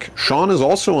 Fantastic. Sean is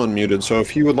also unmuted, so if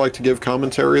he would like to give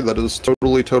commentary, that is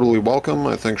totally welcome.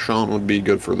 I think Sean would be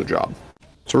good for the job.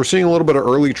 So we're seeing a little bit of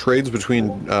early trades between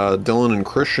Dylan and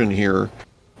Christian here.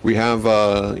 We have,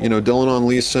 Dylan on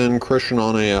Lee Sin, Christian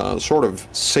on a sort of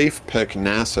safe pick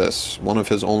Nasus, one of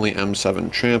his only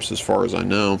M7 champs as far as I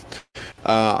know.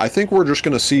 I think we're just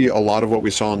going to see a lot of what we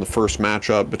saw in the first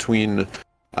matchup between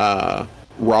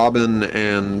Robin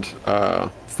and,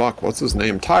 what's his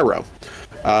name? Tyro.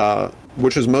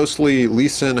 Which is mostly Lee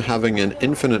Sin having an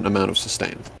infinite amount of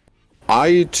sustain.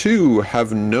 I, too,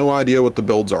 have no idea what the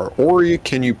builds are. Ori,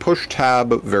 can you push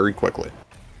tab very quickly?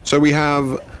 So we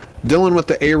have Dylan with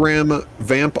the ARAM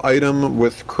vamp item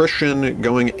with Christian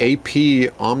going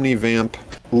AP Omni Vamp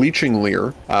Leeching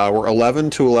Leer. We're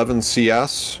 11 to 11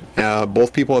 CS.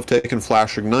 Both people have taken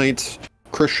Flash Ignite.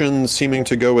 Christian seeming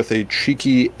to go with a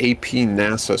cheeky AP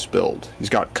Nasus build. He's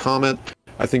got Comet.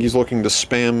 I think he's looking to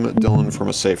spam Dylan from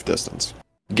a safe distance.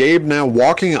 Gabe now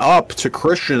walking up to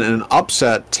Christian in an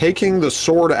upset, taking the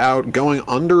sword out, going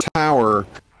under tower,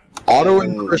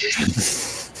 autoing Christian.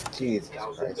 Jesus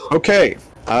Christ. Okay,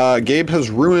 Gabe has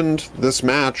ruined this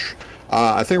match.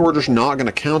 I think we're just not going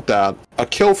to count that. A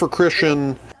kill for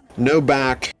Christian, no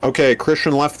back. Okay,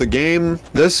 Christian left the game.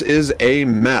 This is a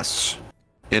mess.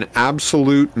 An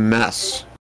absolute mess.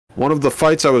 One of the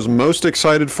fights I was most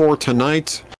excited for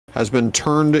tonight has been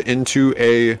turned into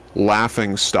a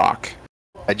laughing stock.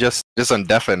 I just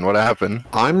undeafened. What happened?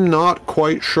 I'm not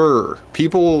quite sure.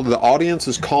 The audience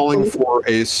is calling for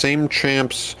a same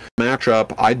champs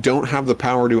matchup. I don't have the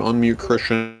power to unmute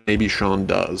Christian. Maybe Sean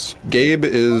does. Gabe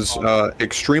is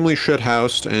extremely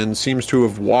shithoused and seems to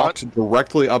have walked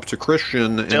directly up to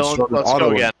Christian and started let's go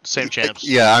autoing. again. Same champs.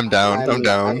 Yeah, I'm down. I'm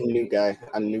down. I'm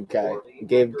a new guy.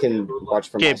 Gabe can watch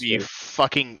from Gabe, my you stream.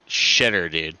 fucking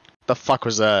shitter, dude. The fuck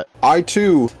was that? I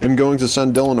too am going to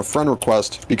send Dylan a friend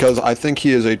request because I think he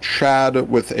is a Chad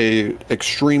with a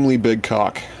extremely big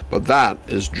cock. But that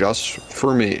is just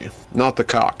for me. Not the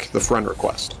cock, the friend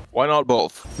request. Why not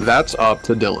both? That's up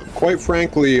to Dylan. Quite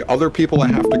frankly, other people I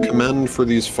have to commend for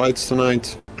these fights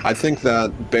tonight. I think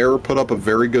that Bear put up a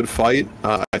very good fight.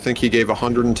 I think he gave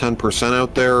 110%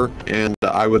 out there, and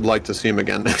I would like to see him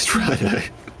again next Friday.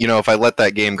 You know, if I let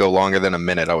that game go longer than a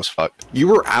minute, I was fucked. You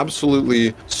were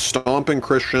absolutely stomping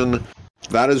Christian.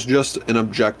 That is just an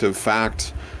objective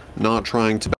fact. Not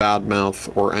trying to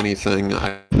badmouth or anything.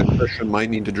 I think Christian might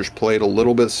need to just play it a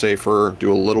little bit safer,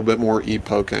 do a little bit more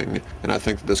e-poking, and I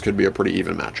think that this could be a pretty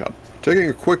even matchup. Taking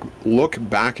a quick look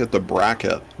back at the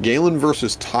bracket, Gaelan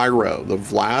versus Tyro, the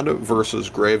Vlad versus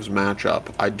Graves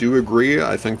matchup. I do agree.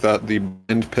 I think that the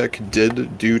blind pick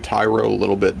did do Tyro a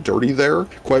little bit dirty there.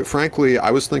 Quite frankly,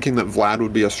 I was thinking that Vlad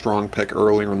would be a strong pick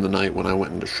earlier in the night when I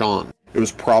went into Sean. It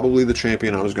was probably the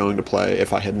champion I was going to play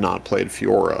if I had not played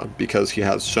Fiora, because he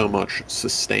has so much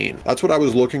sustain. That's what I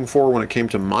was looking for when it came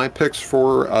to my picks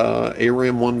for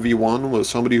ARAM 1v1, was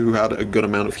somebody who had a good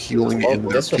amount of healing in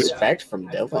their Disrespect from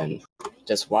Dylan.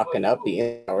 Just walking up,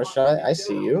 being power shot. I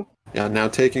see you. Yeah, now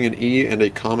taking an E and a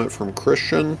comment from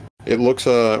Christian. It looks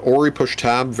Ori pushed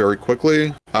tab very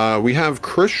quickly. We have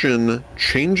Christian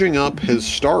changing up his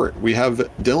start. We have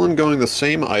Dylan going the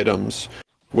same items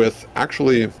with,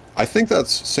 actually, I think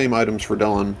that's same items for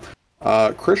Dylan.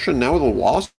 Christian now with a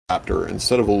Lost Raptor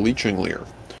instead of a Leeching Leer,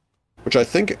 which I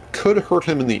think could hurt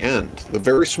him in the end. The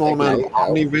very small amount of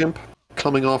Omni Vamp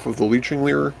coming off of the Leeching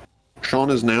Leer. Sean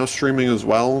is now streaming as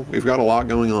well. We've got a lot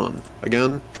going on.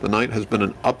 Again, the night has been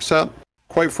an upset.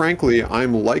 Quite frankly,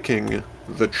 I'm liking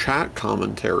the chat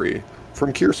commentary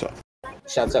from Kirsa.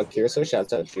 Shouts out Kirsa,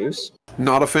 shouts out Juice.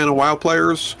 Not a fan of WoW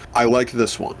players. I like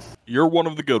this one. You're one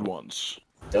of the good ones.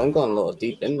 Dylan going a little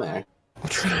deep in there.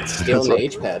 Stealing the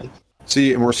H-pad.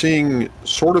 See, and we're seeing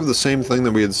sort of the same thing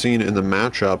that we had seen in the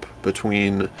matchup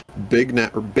between Baked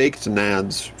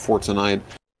Nads for tonight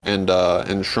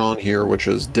and Sean here, which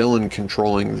is Dylan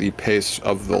controlling the pace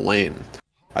of the lane.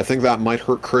 I think that might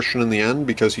hurt Christian in the end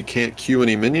because he can't queue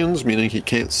any minions, meaning he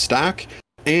can't stack,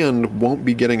 and won't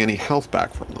be getting any health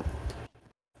back from them.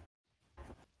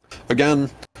 Again,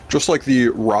 just like the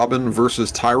Robin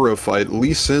versus Tyro fight,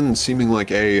 Lee Sin seeming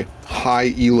like a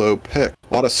high elo pick.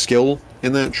 A lot of skill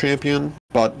in that champion,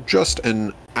 but just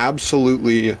an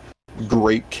absolutely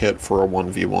great kit for a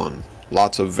 1v1.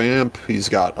 Lots of vamp, he's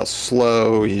got a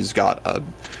slow, he's got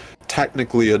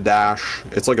technically a dash.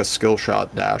 It's like a skill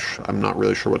shot dash. I'm not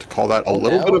really sure what to call that. A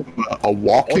little bit of a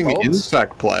walking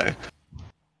insect play.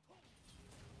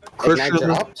 Christian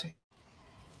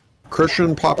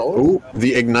popped. Oh,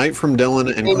 the ignite from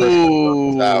Dylan and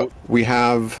Christian. We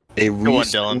have a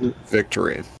recent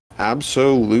victory.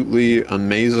 Absolutely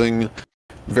amazing.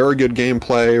 Very good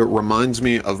gameplay. Reminds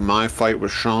me of my fight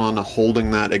with Sean,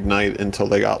 holding that ignite until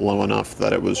they got low enough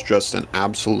that it was just an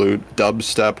absolute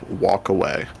dubstep walk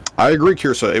away. I agree,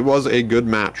 Kirsa. It was a good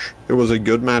match. It was a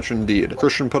good match indeed.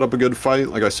 Christian put up a good fight.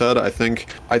 Like I said, I think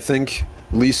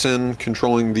Lee Sin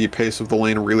controlling the pace of the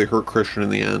lane really hurt Christian in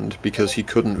the end because he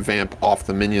couldn't vamp off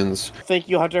the minions. Thank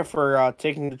you, Hunter, for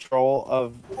taking control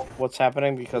of what's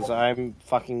happening because I'm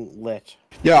fucking lit.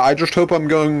 Yeah, I just hope I'm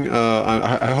going.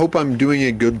 I hope I'm doing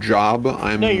a good job.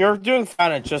 No, you're doing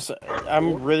fine. It's just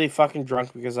I'm really fucking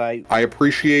drunk because I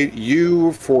appreciate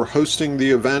you for hosting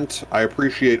the event. I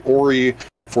appreciate Ori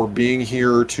for being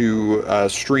here to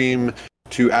stream,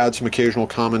 to add some occasional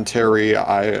commentary.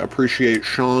 I appreciate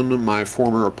Sean, my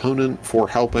former opponent, for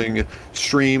helping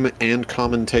stream and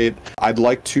commentate. I'd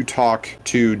like to talk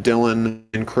to Dylan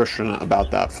and Christian about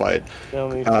that fight.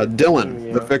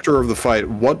 Dylan, the victor of the fight,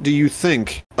 what do you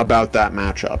think about that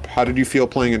matchup? How did you feel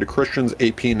playing into Christian's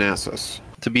AP Nasus?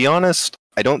 To be honest,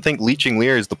 I don't think Leeching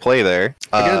Leer is the play there.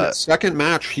 Again, second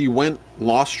match, he went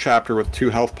Lost Chapter with 2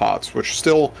 health pots, which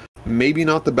still maybe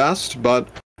not the best, but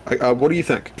what do you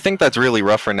think? I think that's really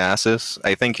rough for Nasus.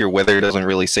 I think your Wither doesn't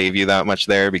really save you that much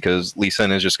there because Lee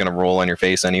Sin is just going to roll on your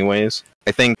face anyways.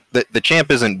 I think that the champ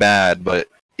isn't bad, but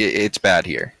it's bad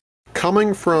here.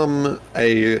 Coming from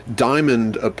a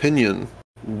Diamond opinion,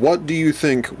 what do you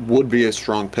think would be a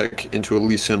strong pick into a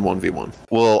Lee Sin 1v1?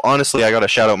 Well, honestly, I gotta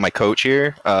shout out my coach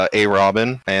here, A.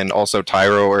 Robin, and also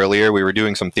Tyro earlier. We were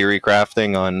doing some theory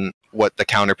crafting on what the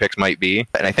counter picks might be,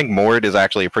 and I think Mord is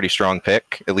actually a pretty strong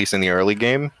pick, at least in the early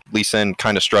game. Lee Sin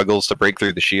kind of struggles to break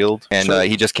through the shield, and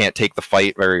he just can't take the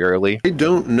fight very early. I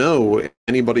don't know if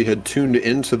anybody had tuned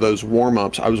into those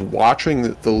warm-ups. I was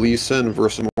watching the Lee Sin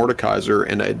versus Mordekaiser,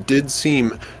 and it did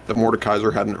seem that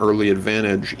Mordekaiser had an early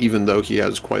advantage, even though he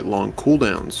has quite long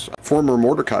cooldowns. Former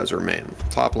Mordekaiser main,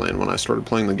 top lane when I started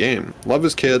playing the game. Love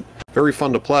his kit, very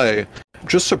fun to play.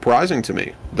 Just surprising to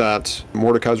me that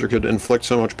Mordekaiser could inflict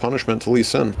so much punishment to Lee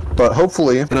Sin. But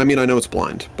hopefully, and I mean I know it's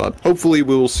blind, but hopefully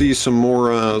we will see some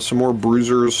more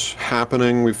bruisers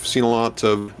happening. We've seen a lot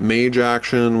of mage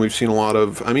action. We've seen a lot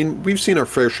of, I mean, we've seen our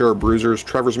fair share of bruisers.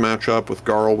 Trevor's matchup with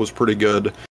Garl was pretty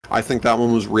good. I think that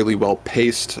one was really well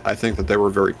paced. I think that they were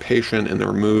very patient in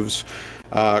their moves.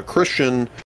 Christian,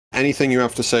 anything you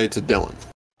have to say to Dylan?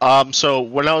 So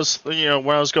when I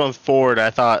was going forward, I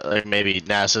thought like maybe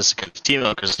Nasus against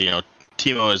Teemo, because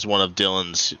Teemo is one of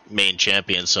Dylan's main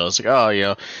champions. So it's like, oh,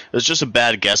 it was just a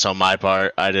bad guess on my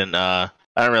part. I didn't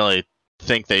really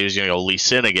think that he was gonna go Lee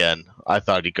Sin again. I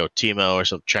thought he'd go Teemo or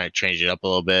something, trying to change it up a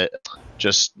little bit.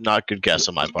 Just not good guess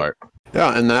on my part.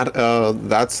 Yeah, and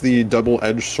that's the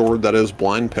double-edged sword that is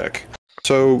blind pick.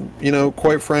 So,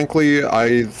 quite frankly,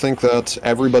 I think that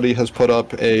everybody has put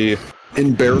up a,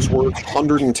 in Bears' words,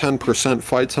 110%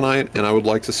 fight tonight, and I would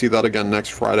like to see that again next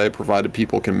Friday, provided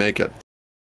people can make it.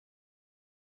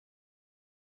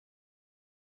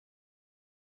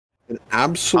 An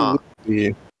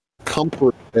absolutely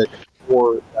comfort pick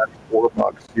for that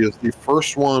 $4. He is the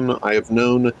first one I have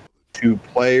known to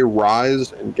play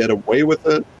Ryze and get away with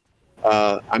it.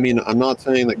 I mean, I'm not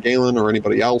saying that Gaelan or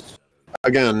anybody else.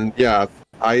 Again, yeah,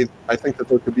 I think that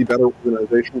there could be better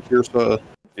organization here. So,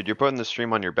 dude, you're putting the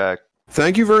stream on your back.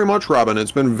 Thank you very much, Robin.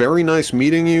 It's been very nice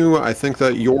meeting you. I think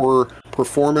that your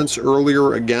performance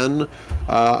earlier, again,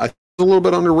 I think it's a little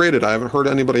bit underrated. I haven't heard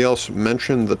anybody else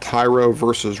mention the Tyro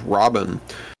versus Robin.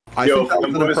 I think that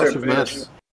was an impressive match.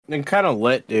 I'm kind of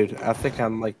lit, dude. I think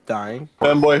I'm like dying.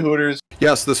 Femboy Hooters.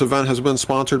 Yes, this event has been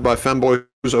sponsored by Femboy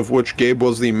Hooters, of which Gabe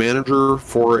was the manager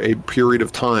for a period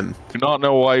of time. Do not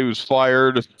know why he was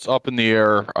fired. It's up in the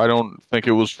air. I don't think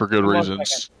it was for good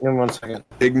reasons. In 1 second.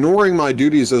 Ignoring my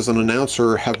duties as an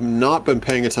announcer, have not been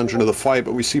paying attention to the fight,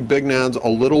 but we see Big Nads a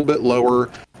little bit lower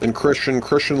than Christian.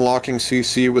 Christian locking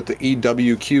CC with the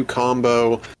EWQ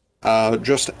combo.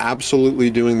 Just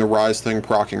absolutely doing the Ryze thing,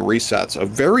 proccing resets. A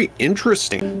very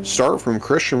interesting start from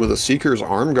Christian with a Seeker's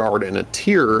Arm Guard and a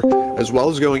tier, as well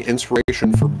as going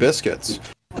Inspiration for Biscuits.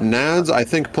 Nads, I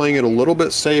think, playing it a little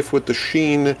bit safe with the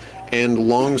Sheen and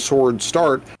Longsword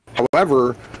start.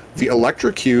 However, the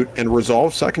Electrocute and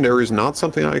Resolve secondary is not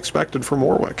something I expected from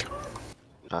Warwick.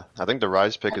 I think the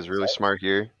Ryze pick is really smart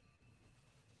here.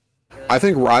 I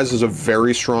think Ryze is a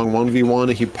very strong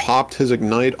 1v1. He popped his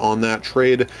Ignite on that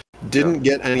trade. Didn't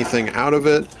get anything out of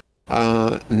it.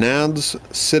 Nads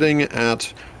sitting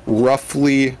at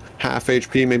roughly half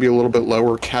HP, maybe a little bit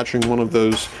lower, catching one of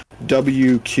those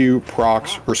EQ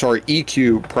procs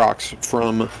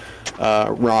from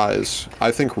Ryze.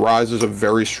 I think Ryze is a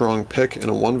very strong pick in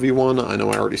a 1v1. I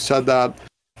know I already said that.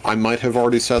 I might have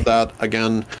already said that.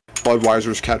 Again,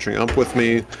 Budweiser's catching up with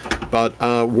me. But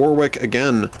Warwick,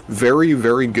 again, very,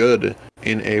 very good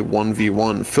in a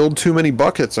 1v1. Filled too many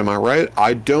buckets, am I right?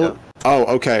 I don't... Yeah. Oh,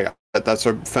 okay. That's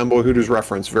a Femboy Hooters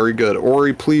reference. Very good.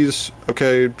 Ori, please,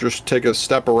 okay, just take a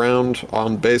step around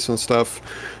on base and stuff.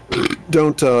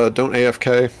 Don't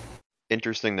AFK.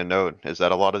 Interesting to note is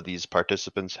that a lot of these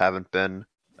participants haven't been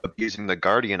abusing the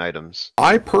Guardian items.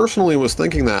 I personally was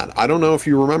thinking that. I don't know if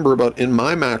you remember, but in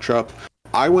my matchup,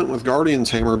 I went with Guardian's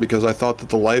Hammer because I thought that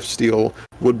the lifesteal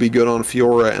would be good on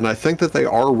Fiora, and I think that they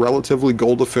are relatively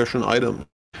gold-efficient items.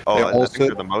 Oh, I think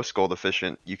they're the most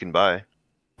gold-efficient you can buy.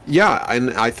 Yeah,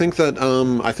 and I think that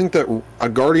a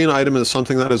Guardian item is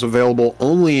something that is available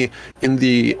only in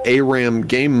the ARAM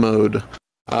game mode.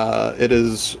 It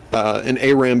is an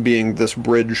ARAM being this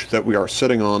bridge that we are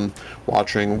sitting on,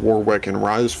 watching Warwick and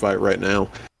Ryze fight right now.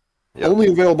 Yep. Only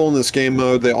available in this game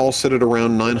mode. They all sit at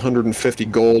around 950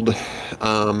 gold.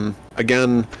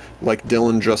 Again, like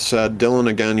Dylan just said, Dylan,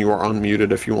 again, you are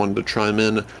unmuted if you wanted to chime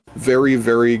in. Very,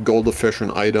 very gold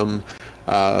efficient item.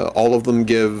 All of them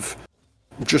give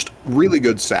just really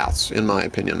good stats, in my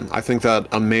opinion. I think that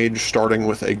a mage starting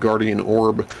with a Guardian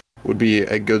Orb would be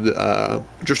a good,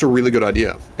 just a really good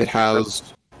idea. It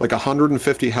has like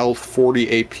 150 health,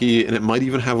 40 AP, and it might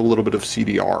even have a little bit of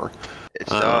CDR. It's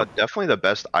definitely the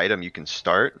best item you can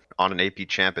start on an AP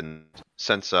champion,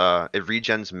 since it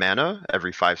regens mana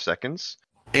every 5 seconds,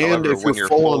 And However, if when you're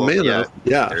full on mana,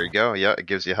 yeah. There you go. Yeah, it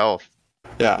gives you health.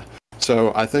 Yeah.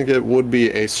 So I think it would be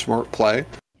a smart play.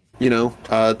 You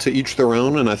know, to each their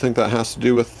own, and I think that has to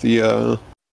do with the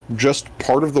just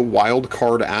part of the wild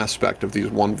card aspect of these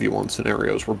 1v1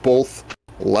 scenarios. We're both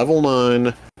level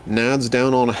 9, Nads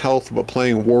down on health, but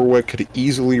playing Warwick could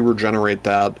easily regenerate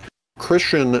that.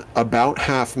 Christian about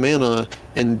half mana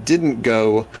and didn't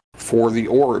go for the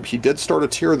orb. He did start a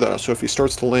tier though, so if he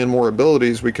starts to land more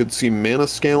abilities, we could see mana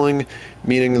scaling,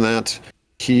 meaning that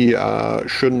he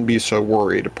shouldn't be so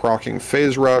worried. Proccing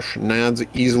Phase Rush, Nads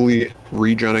easily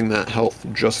regenning that health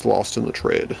just lost in the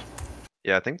trade.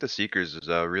 Yeah, I think the Seekers is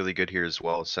really good here as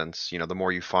well, since, you know, the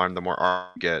more you farm, the more armor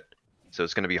you get. So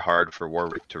it's going to be hard for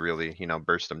Warwick to really, you know,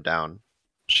 burst them down.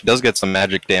 She does get some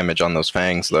magic damage on those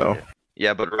fangs, though.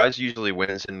 Yeah, but Ryze usually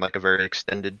wins in like a very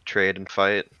extended trade and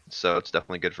fight, so it's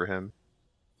definitely good for him.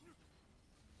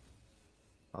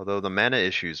 Although the mana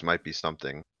issues might be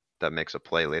something that makes a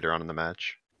play later on in the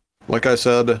match. Like I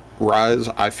said,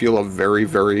 Ryze, I feel a very,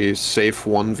 very safe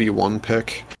 1v1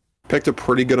 pick. Picked a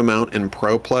pretty good amount in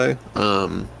pro play.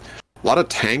 A lot of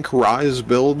tank Ryze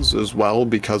builds as well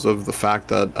because of the fact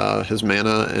that his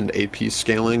mana and AP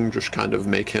scaling just kind of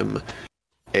make him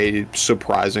a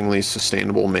surprisingly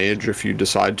sustainable mage. If you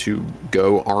decide to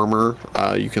go armor,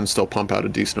 you can still pump out a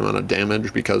decent amount of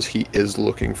damage because he is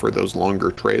looking for those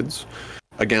longer trades.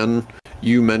 Again,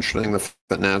 you mentioning the fact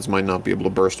that Nads might not be able to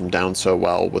burst him down so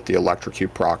well with the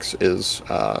electrocute procs is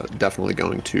definitely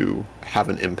going to have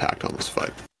an impact on this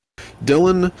fight.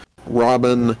 Dylan,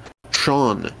 Robin,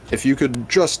 Sean, if you could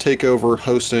just take over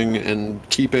hosting and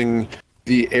keeping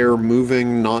the air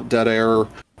moving, not dead air,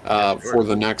 for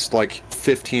the next, like,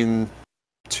 15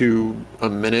 to a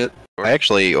minute. I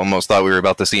actually almost thought we were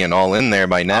about to see an all-in there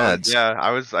by Nads. Yeah,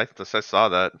 I saw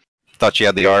that. Thought she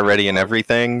had the R ready and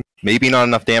everything. Maybe not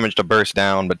enough damage to burst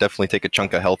down, but definitely take a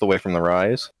chunk of health away from the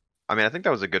Ryze. I mean, I think that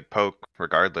was a good poke,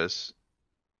 regardless.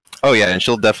 Oh yeah, and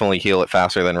she'll definitely heal it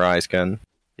faster than Ryze can.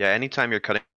 Yeah, anytime you're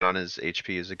cutting on his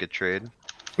HP is a good trade.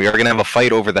 We are going to have a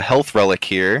fight over the health relic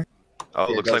here. Oh,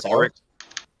 it looks like Warwick.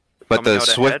 But the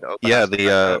swift, yeah,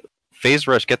 the phase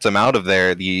rush gets him out of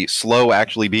there. The slow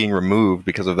actually being removed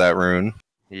because of that rune.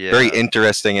 Yeah. Very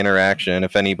interesting interaction.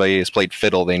 If anybody has played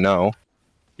Fiddle, they know.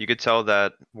 You could tell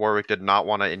that Warwick did not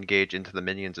want to engage into the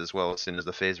minions as well as soon as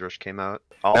the phase rush came out.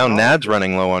 Now Nad's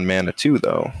running low on mana too,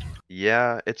 though.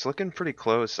 Yeah, it's looking pretty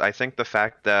close. I think the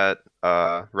fact that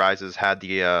Ryze has had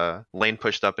the lane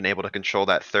pushed up and able to control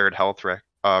that third health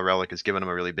relic has given him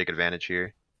a really big advantage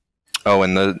here. Oh,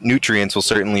 and the nutrients will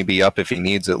certainly be up if he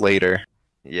needs it later.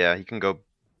 Yeah, he can go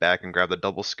back and grab the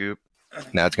double scoop.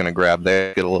 Nad's gonna grab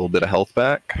there, get a little bit of health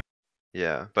back.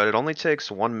 Yeah, but it only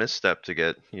takes one misstep to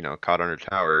get, you know, caught under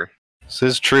tower. This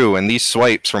is true, and these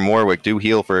swipes from Warwick do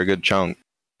heal for a good chunk.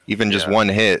 Even just one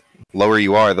hit, lower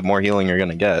you are, the more healing you're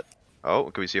gonna get.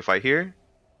 Oh, can we see a fight here?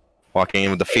 Walking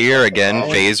in with the fear again,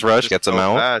 phase rush gets him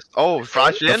out. Fast. Oh,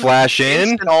 flash in. The flash in.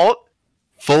 Instant ult.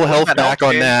 Full health back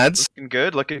on Nads. Looking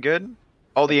good, looking good.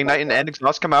 Oh, the ignite and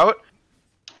exhaust come out.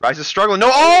 Ryze is struggling.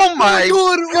 No, oh my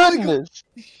goodness.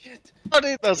 Oh,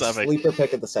 dude, that was epic. Sleeper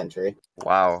pick of the century.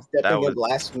 Wow, that Stepping was in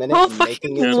last minute and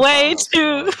making it way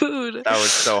too. That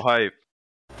was so hype.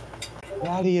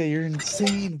 Nadia, you're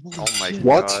insane. Oh my god.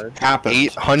 What happened?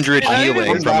 800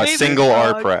 healing from a single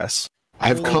R press. I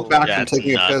have come back Yeah, from it's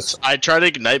taking a nuts. piss. I tried to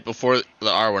ignite before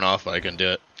the R went off, but I couldn't do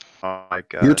it. Oh my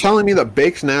god. You're telling me that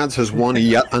Baked Nads has won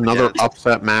yet another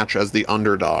upset match as the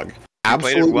underdog.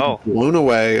 Absolutely blown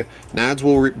away. Nads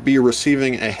will be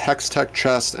receiving a Hextech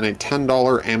chest and a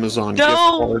 $10 Amazon gift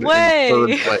card in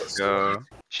third place.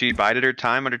 She bided her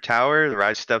time under tower, the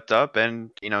Ryze stepped up, and,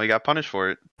 you know, he got punished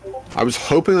for it. I was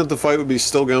hoping that the fight would be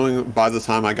still going by the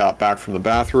time I got back from the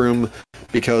bathroom,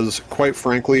 because, quite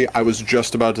frankly, I was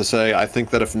just about to say, I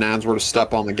think that if Nads were to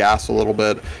step on the gas a little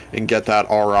bit and get that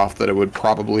R off, that it would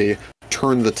probably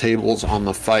turn the tables on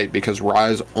the fight, because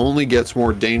Ryze only gets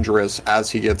more dangerous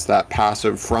as he gets that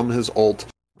passive from his ult,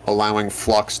 allowing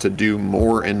Flux to do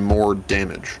more and more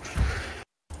damage.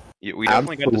 We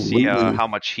definitely got to see how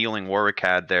much healing Warwick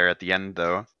had there at the end,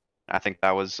 though. I think that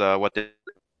was what did.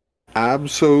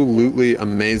 Absolutely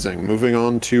amazing. Moving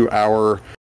on to our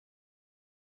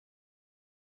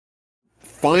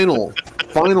final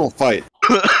fight.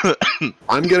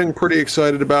 I'm getting pretty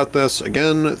excited about this.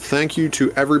 Again, thank you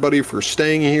to everybody for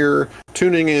staying here,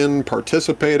 tuning in,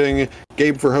 participating.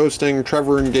 Gabe for hosting,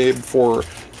 Trevor and Gabe for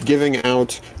giving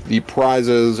out the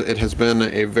prizes. It has been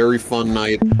a very fun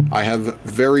night. I have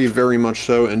very, very much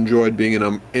so enjoyed being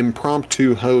an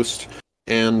impromptu host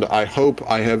and I hope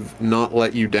I have not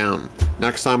let you down.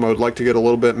 Next time I would like to get a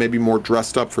little bit maybe more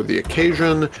dressed up for the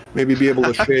occasion, maybe be able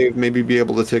to shave, maybe be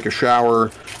able to take a shower.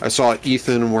 I saw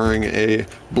Ethan wearing a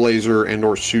blazer and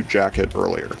or suit jacket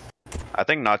earlier. I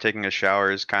think not taking a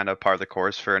shower is kind of part of the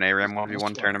course for an ARAM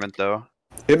 1v1 tournament, though.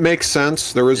 It makes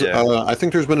sense. There is, I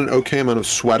think there's been an okay amount of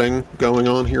sweating going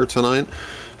on here tonight.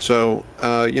 So,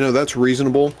 you know, that's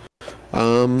reasonable.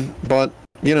 But,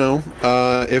 you know,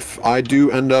 if I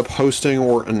do end up hosting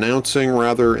or announcing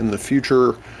rather in the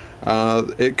future,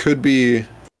 it could be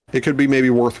maybe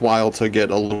worthwhile to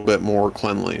get a little bit more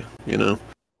cleanly, you know?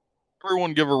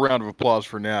 Everyone give a round of applause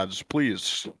for Nads,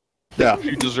 please. Yeah.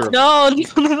 You deserve it.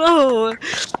 No.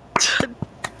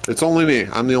 It's only me.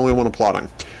 I'm the only one applauding.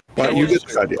 But you get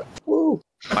the idea. Woo.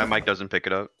 My mic doesn't pick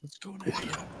it up.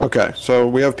 Okay, so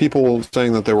we have people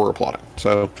saying that they were applauding.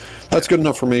 So that's good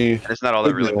enough for me. It's not all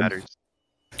that really matters.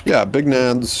 Yeah, Big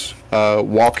Nads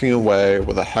walking away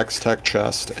with a Hextech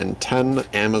chest and 10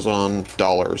 Amazon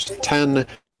dollars. 10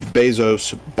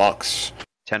 Bezos bucks.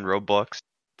 10 Robux.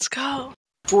 Let's go.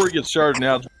 Before we get started,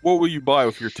 Nads, what will you buy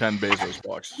with your 10 Bezos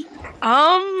bucks?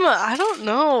 I don't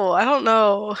know.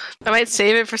 I might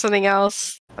save it for something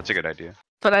else. That's a good idea.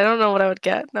 But I don't know what I would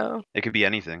get, no. It could be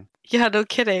anything. Yeah, no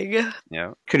kidding.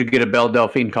 Yeah. Could you get a Belle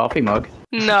Delphine coffee mug?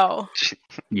 No.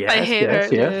 Yes, I hate her,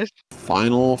 dude.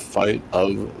 Final fight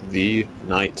of the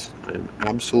night. I'm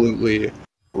absolutely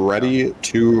ready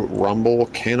to rumble.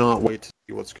 Cannot wait to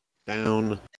see what's going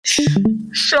down.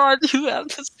 Sean, you have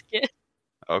the skin.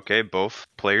 Okay, both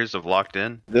players have locked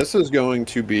in. This is going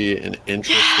to be an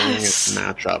interesting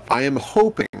matchup. I am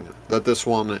hoping that this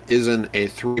one isn't a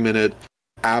 3-minute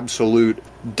absolute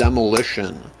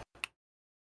demolition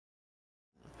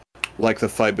like the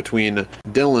fight between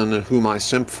Dylan, whom I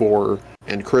simp for,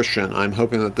 and Christian. I'm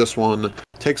hoping that this one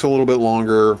takes a little bit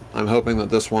longer. I'm hoping that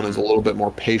this one is a little bit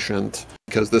more patient,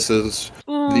 because this is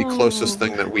the closest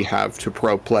thing that we have to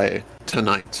pro play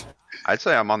tonight. I'd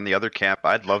say I'm on the other camp.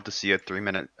 I'd love to see a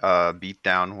 3-minute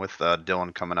beatdown with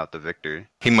Dylan coming out the victor.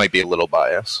 He might be a little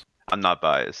biased. I'm not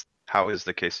biased. How is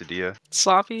the quesadilla?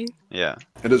 Sloppy? Yeah.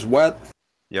 It is wet.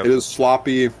 Yep. It is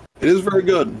sloppy. It is very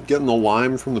good. Getting the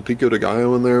lime from the Pico de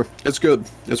Gallo in there. It's good.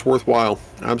 It's worthwhile.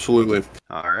 Absolutely.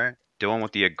 Alright. Dylan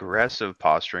with the aggressive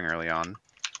posturing early on.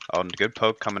 Oh, and good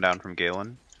poke coming down from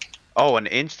Gaelan. Oh, an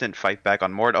instant fight back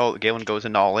on Mord. Oh, Gaelan goes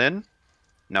in all in.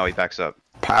 No, he backs up.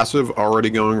 Passive already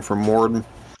going for Mord. A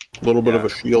little bit of a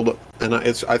shield. And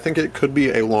I think it could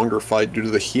be a longer fight due to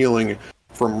the healing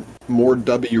from Mord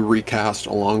W recast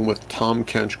along with Tahm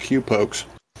Kench Q pokes.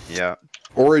 Yeah.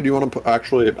 Ori, do you want to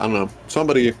actually, I don't know,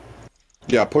 somebody,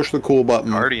 yeah, push the cool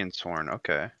button. Guardian's Horn,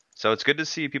 okay. So it's good to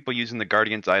see people using the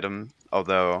Guardian's item,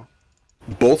 although...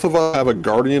 Both of us have a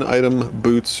Guardian item,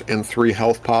 boots, and 3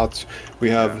 health pots. We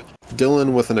have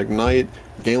Dylan with an Ignite,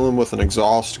 Gaelan with an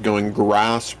Exhaust, going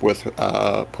Grasp with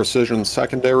Precision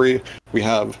Secondary. We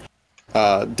have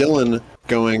Dylan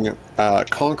going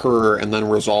Conqueror and then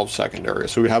Resolve Secondary.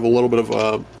 So we have a little bit of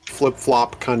a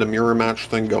flip-flop kind of mirror match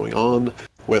thing going on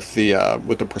with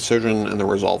the Precision and the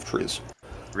Resolve trees.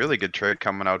 Really good trade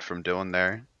coming out from Dylan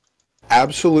there.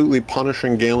 Absolutely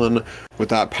punishing Gaelan with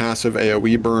that passive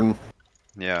AoE burn.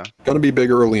 Yeah. Going to be big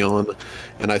early on,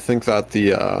 and I think that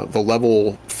the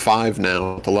level 5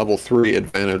 now, the level 3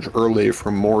 advantage early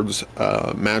from Mord's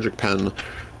Magic Pen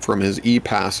from his E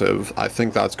passive, I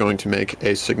think that's going to make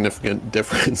a significant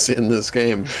difference in this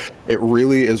game. It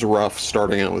really is rough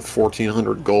starting out with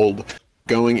 1400 gold,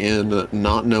 going in,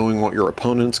 not knowing what your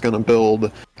opponent's going to build,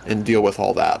 and deal with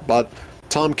all that. But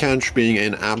Tahm Kench, being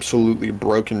an absolutely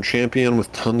broken champion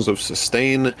with tons of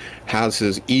sustain, has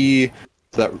his E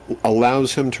that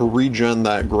allows him to regen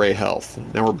that gray health.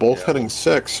 Now we're both hitting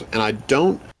 6, and I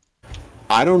don't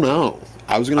know.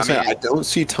 I was going to say, I don't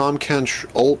see Tahm Kench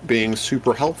ult being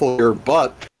super helpful here,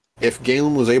 but if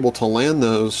Gaelan was able to land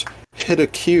those, hit a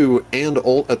Q and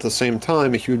ult at the same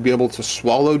time, he would be able to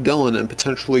swallow Dylan and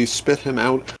potentially spit him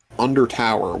out under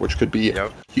tower, which could be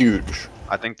huge.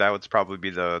 I think that would probably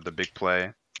be the big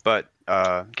play. But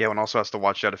Gaelan also has to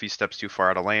watch out if he steps too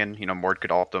far out of lane. You know, Mord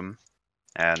could ult him.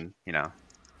 And, you know,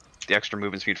 the extra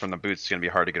movement speed from the boots is going to be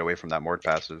hard to get away from that Mord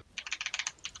passive.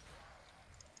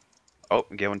 Oh,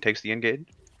 Gaelan takes the engage.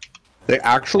 They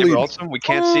actually... We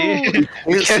can't see.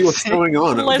 We can't see what's going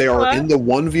on. They are in the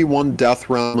 1v1 death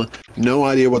realm. No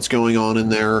idea what's going on in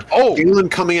there. Oh! Gaelan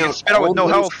coming out. Spit out with no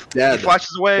health. Dead. He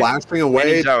flashes away. Flashing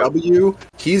away. He's out. W.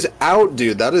 He's out,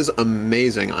 dude. That is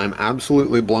amazing. I'm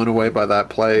absolutely blown away by that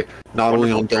play. Not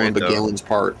only on Dylan, but Gaelan's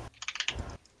part.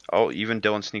 Oh, even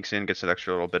Dylan sneaks in, gets an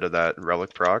extra little bit of that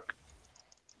relic proc.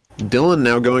 Dylan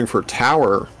now going for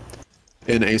tower.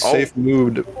 in a safe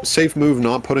move,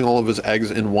 not putting all of his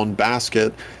eggs in one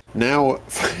basket. Now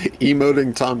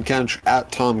emoting Tahm Kench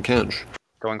at Tahm Kench.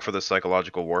 Going for the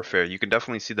psychological warfare, you can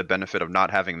definitely see the benefit of not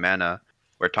having mana,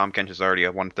 where Tahm Kench is already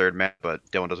at 1/3 mana, but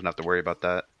Dylan doesn't have to worry about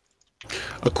that.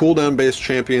 A cooldown-based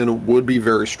champion would be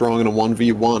very strong in a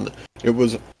 1v1. It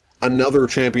was another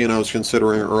champion I was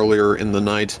considering earlier in the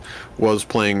night was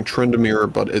playing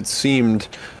Tryndamere, but it seemed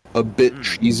a bit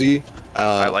cheesy.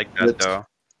 I like that though.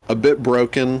 A bit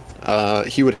broken.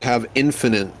 He would have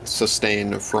infinite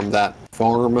sustain from that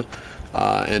farm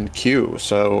and Q,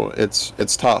 so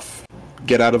it's tough.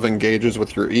 Get out of engages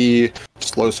with your E,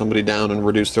 slow somebody down and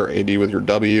reduce their AD with your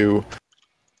W.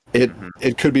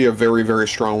 It could be a very, very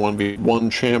strong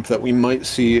 1v1 champ that we might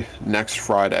see next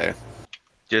Friday.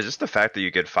 Yeah, just the fact that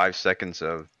you get 5 seconds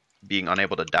of being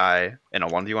unable to die in a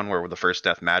 1v1 where the first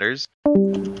death matters,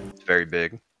 it's very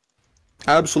big.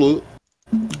 Absolutely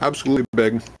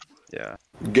big. Yeah.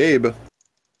 Gabe,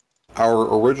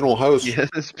 our original host.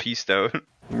 Yes, peaced out.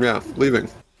 Yeah, leaving.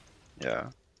 Yeah.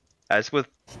 As with,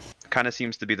 kind of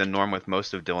seems to be the norm with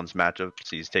most of Dylan's matchups,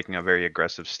 he's taking a very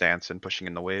aggressive stance and pushing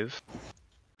in the wave.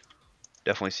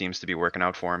 Definitely seems to be working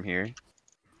out for him here.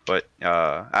 But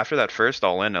after that first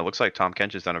all-in, it looks like Tahm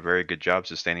Kench has done a very good job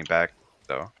sustaining back,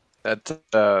 though.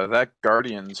 That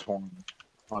Guardian's Horn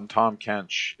on Tahm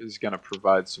Kench is going to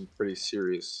provide some pretty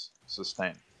serious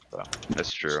sustain. So.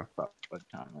 That's true.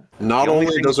 Not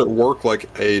only does it work like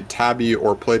a tabby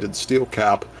or plated steel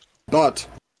cap, but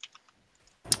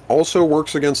also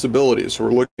works against abilities. So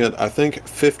we're looking at, I think,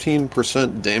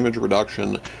 15% damage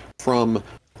reduction from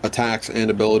attacks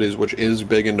and abilities, which is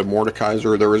big into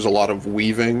Mordekaiser. There is a lot of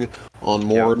weaving on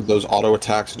Mord. Yeah. Those auto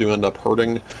attacks do end up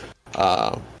hurting.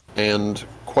 And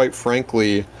quite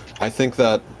frankly, I think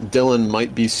that Dylan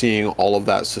might be seeing all of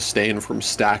that sustain from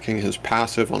stacking his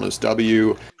passive on his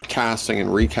W, casting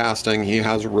and recasting. He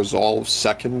has a Resolve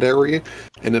secondary,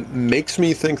 and it makes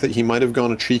me think that he might have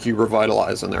gone a cheeky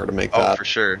Revitalize in there to make that. Oh, for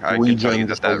sure. I can tell you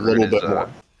that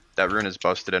that rune is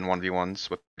busted in 1v1s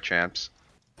with champs.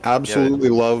 Absolutely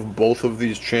love both of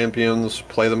these champions.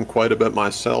 Play them quite a bit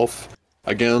myself.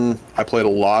 Again, I played a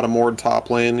lot of Mord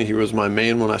top lane. He was my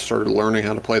main when I started learning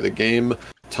how to play the game.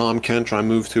 Tahm Kench I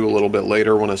moved to a little bit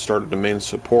later when I started to main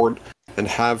support, and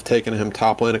have taken him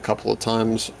top lane a couple of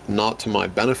times, not to my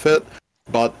benefit,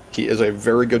 but he is a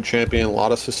very good champion, a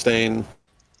lot of sustain.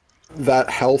 That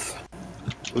health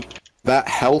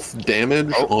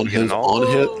damage on his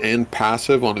on-hit and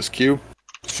passive on his Q,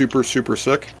 super, super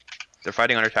sick. They're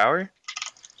fighting under tower?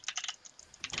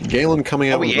 Gaelan coming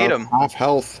out with about half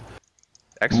health.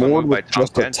 Mord with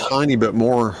just a tiny bit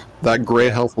more. That gray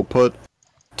health will put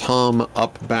Tahm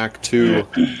up back to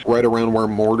right around where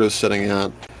Mord is sitting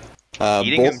at.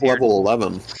 Both level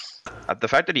 11. The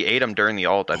fact that he ate him during the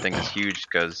ult, I think, is huge,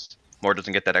 because Mord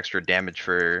doesn't get that extra damage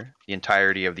for the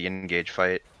entirety of the engage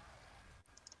fight.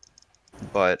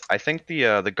 But I think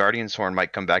the Guardian's Horn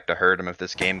might come back to hurt him if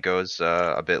this game goes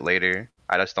a bit later.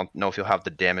 I just don't know if he'll have the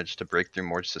damage to break through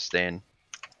Mord's sustain.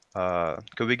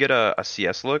 Could we get a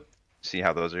CS look? See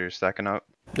how those are stacking up?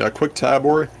 Yeah, quick tab,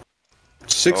 Ori.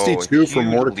 62 from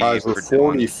Mordekaiser,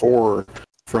 44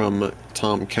 from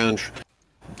Tahm Kench.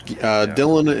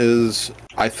 Dylan is,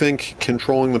 I think,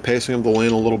 controlling the pacing of the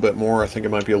lane a little bit more. I think it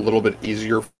might be a little bit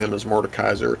easier for him as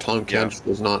Mordekaiser. Tahm Kench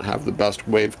does not have the best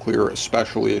wave clear,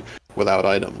 especially without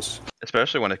items.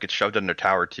 Especially when it gets shoved under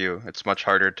tower, too. It's much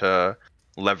harder to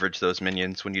leverage those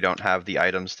minions when you don't have the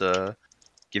items to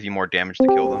give you more damage to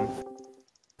kill them.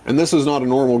 And this is not a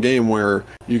normal game where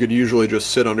you could usually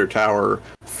just sit under tower,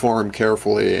 farm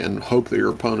carefully, and hope that your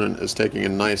opponent is taking a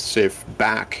nice, safe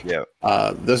back. Yeah.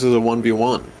 This is a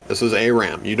 1v1. This is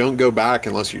ARAM. You don't go back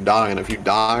unless you die, and if you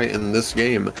die in this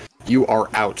game, you are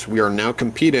out. We are now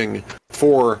competing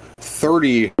for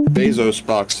 30 Bezos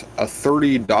bucks, a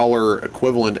 $30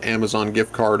 equivalent Amazon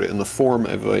gift card in the form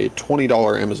of a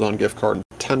 $20 Amazon gift card,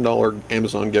 $10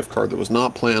 Amazon gift card that was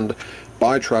not planned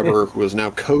by Trevor, who is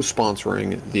now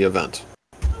co-sponsoring the event.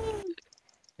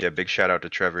 Yeah, big shout out to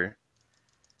Trevor.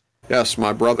 Yes,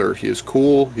 my brother. He is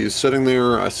cool. He's sitting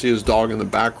there. I see his dog in the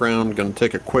background. Gonna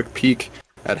take a quick peek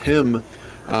at him.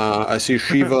 I see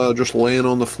Shiva just laying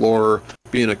on the floor,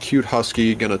 being a cute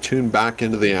husky, gonna tune back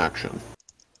into the action.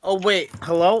 Oh, wait.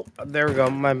 Hello? There we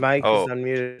go. My mic is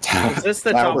unmuted. Is this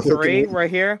the top 3 right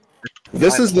here?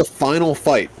 This is the final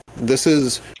fight. This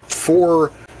is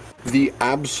for the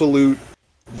absolute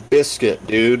biscuit,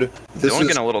 dude. This is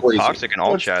getting a little toxic in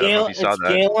all chat. I don't know if you saw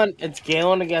that. It's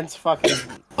Gaelan against fucking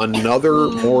another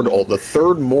mortal. The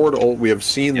third mortal we have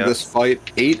seen this fight.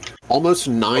 8, almost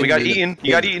 9 Oh, we got minutes eaten.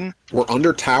 He got eaten. We're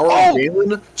under tower.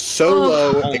 Gaelan,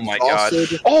 solo, oh my god.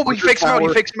 exhausted. Oh, he fakes him out.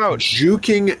 He fakes him out.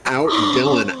 Juking out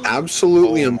Dylan.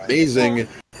 Absolutely amazing.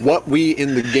 What we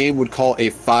in the game would call a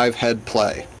 5-head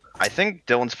play. I think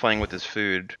Dylan's playing with his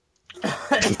food.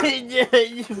 I think he has his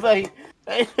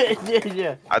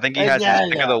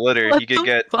pick of the litter. He could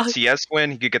get CS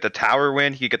win, he could get the tower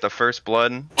win, he could get the first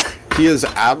blood. He is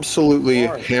absolutely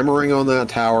hammering on that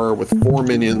tower with 4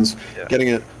 minions, getting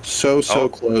it so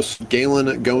close.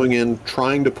 Gaelan going in,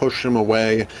 trying to push him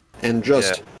away, and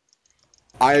just...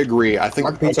 I agree. I think,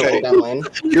 okay,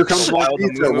 here comes Mark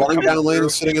Pizza running down lane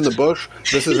and sitting in the bush.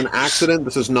 This is an accident.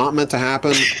 This is not meant to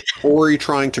happen. Ori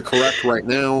trying to correct right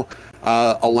now,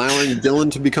 allowing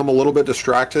Dylan to become a little bit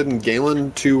distracted and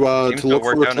Gaelan to look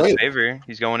for out in his a trade. favor.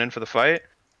 He's going in for the fight.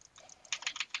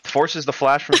 Forces the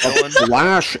flash from Dylan.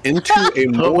 Flash into a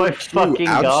more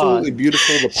absolutely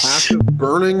beautiful. The passive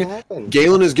burning.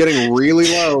 Gaelan is getting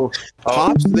really low.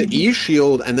 Pops the E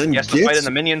shield and then Yes, gets the fight in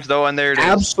the minions though, and there it is.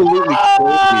 absolutely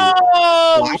crazy.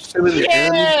 Slaps him in the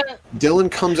end.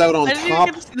 Dylan comes out on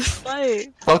top.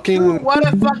 Fucking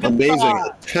amazing.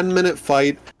 A 10-minute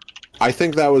fight. I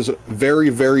think that was very,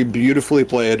 very beautifully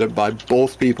played by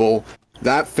both people.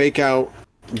 That fake out,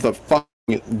 the fucking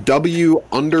W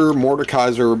under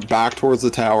Mordekaiser back towards the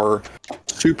tower.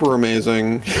 Super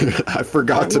amazing. I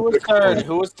forgot to pick third?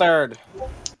 Who was third?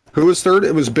 Who was third?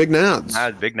 It was Big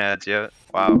Nads. Big Nads, yeah.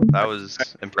 Wow, that was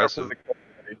impressive.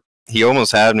 He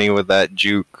almost had me with that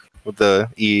juke with the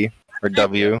E or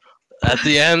W. At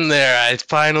the end there, I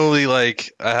finally I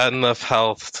had enough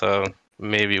health to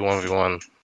maybe 1v1.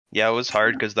 Yeah, it was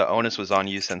hard because the onus was on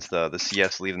you since the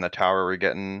CS lead and the tower were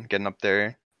getting up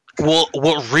there. Well,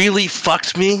 what really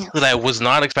fucked me that I was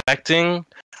not expecting,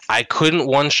 I couldn't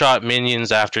one-shot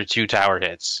minions after 2 tower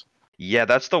hits. Yeah,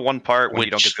 that's the one part when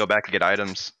you don't get to go back and get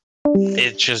items.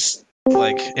 It just,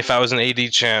 if I was an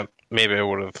AD champ, maybe I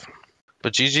would have.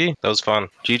 But GG, that was fun.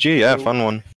 GG, yeah, fun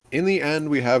one. In the end,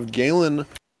 we have Gaelan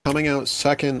coming out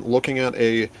second, looking at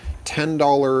a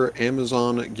 $10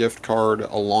 Amazon gift card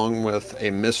along with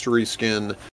a mystery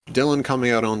skin. Dylan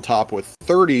coming out on top with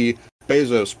 30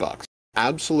 Bezos bucks.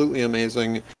 Absolutely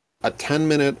amazing. A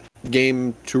 10-minute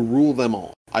game to rule them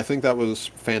all. I think that was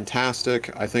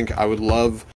fantastic. I think I would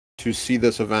love to see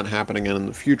this event happening in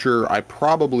the future. I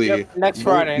probably next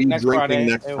Friday. Next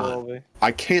time.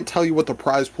 I can't tell you what the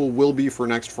prize pool will be for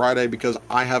next Friday because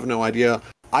I have no idea.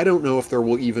 I don't know if there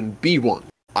will even be one.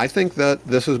 I think that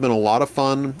this has been a lot of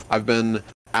fun. I've been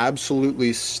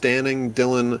absolutely standing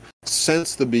Dylan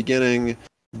since the beginning.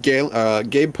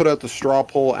 Gabe put out the straw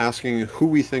poll asking who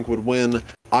we think would win.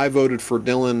 I voted for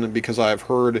Dylan because I have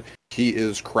heard he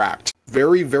is cracked.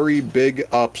 Very, very big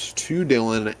ups to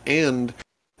Dylan and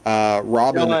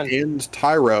Robin and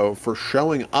Tyro for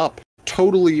showing up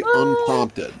totally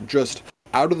unprompted. Just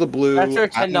out of the blue. That's your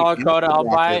 $10 code, I'll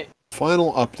buy it.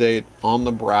 Final update on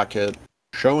the bracket,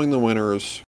 showing the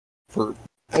winners for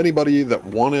anybody that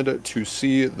wanted to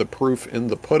see the proof in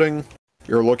the pudding.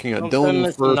 You're looking at Dylan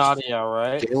first, Nadia,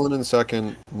 right? Gaelan in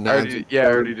second, Nads. I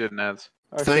already did Nads.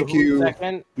 Thank you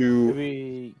second?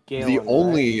 to Gaelan, the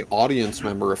only audience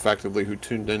member, effectively, who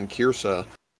tuned in, Kirsa.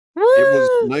 It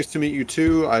was nice to meet you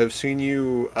too. I have seen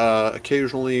you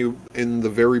occasionally in the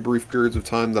very brief periods of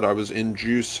time that I was in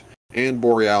Juice and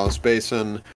Borealis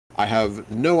Basin. I have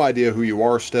no idea who you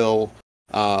are still,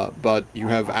 but you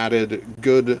have added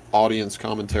good audience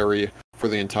commentary for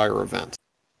the entire event.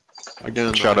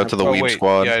 Again, shout out to the Weeb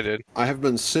Squad. Yeah, I did. I have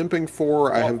been simping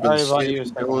for, I have been standing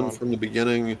Dylan from the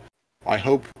beginning. I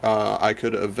hope I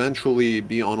could eventually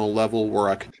be on a level where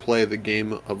I could play the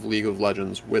game of League of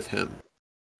Legends with him.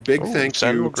 Big thank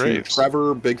you to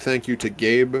Trevor, big thank you to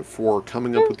Gabe for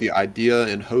coming up with the idea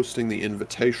and hosting the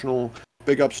Invitational.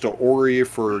 Big ups to Ori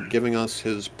for giving us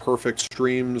his perfect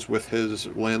streams with his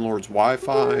landlord's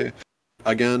Wi-Fi.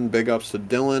 Again, big ups to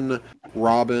Dylan,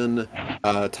 Robin,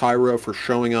 Tyro for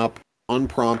showing up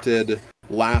unprompted,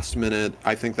 last minute.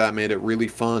 I think that made it really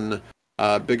fun.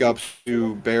 Big ups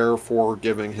to Bear for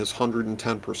giving his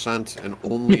 110% and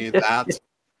only that.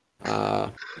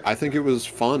 I think it was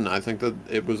fun. I think that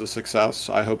it was a success.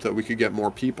 I hope that we could get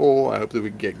more people. I hope that we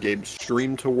could get Gabe's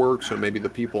stream to work so maybe the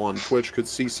people on Twitch could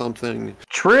see something.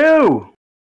 True!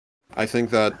 I think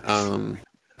that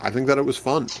it was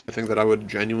fun. I think that I would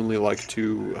genuinely like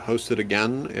to host it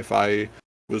again if I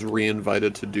was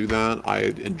re-invited to do that.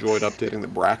 I enjoyed updating the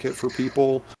bracket for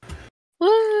people.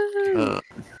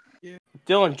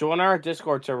 Dylan, join our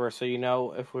Discord server so you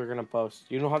know if we're gonna post.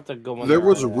 You don't have to go in there.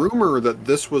 Was a rumor that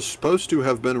this was supposed to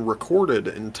have been recorded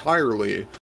entirely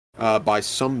by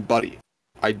somebody.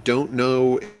 I don't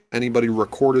know if anybody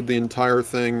recorded the entire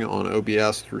thing on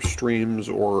OBS through streams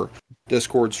or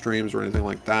Discord streams or anything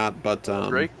like that, but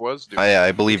Drake was doing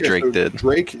I believe Drake did.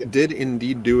 Drake did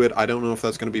indeed do it. I don't know if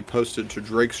that's going to be posted to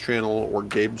Drake's channel or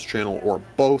Gabe's channel or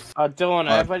both. Dylan,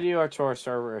 I invited you to our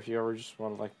server if you ever just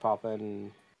want to like pop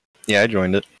in. Yeah, I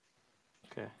joined it.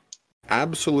 Okay.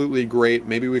 Absolutely great.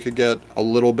 Maybe we could get a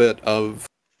little bit of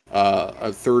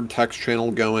a third text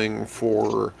channel going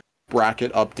for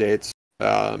bracket updates.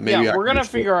 Maybe yeah, we're gonna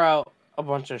figure out a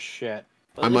bunch of shit.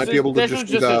 I might be able to just do that.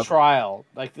 This is just a trial.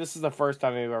 Like, this is the first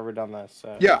time we've ever done this.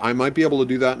 So. Yeah, I might be able to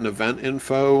do that in event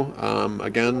info.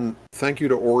 Again, thank you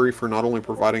to Ori for not only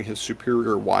providing his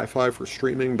superior Wi-Fi for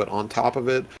streaming, but on top of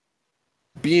it,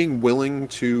 being willing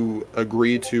to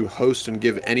agree to host and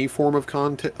give any form of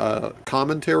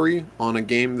commentary on a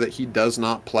game that he does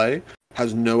not play,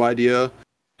 has no idea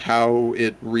how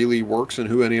it really works and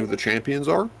who any of the champions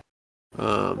are.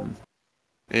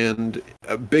 And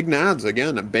big Nads,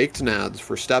 again, baked Nads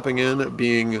for stepping in,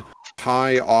 being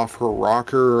high off her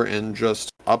rocker and just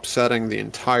upsetting the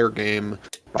entire game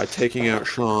by taking out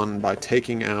Sean, by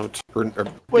taking out...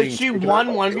 Wait, she won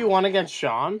 1v1 against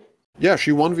Sean? Yeah,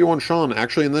 she 1v1 Sean,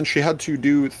 actually, and then she had to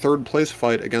do third place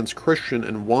fight against Christian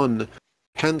and won,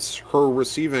 hence her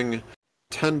receiving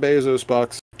 10 Bezos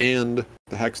bucks and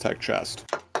the Hextech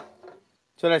chest.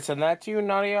 So did I send that to you,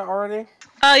 Nadia, already?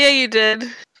 Oh, yeah, you did.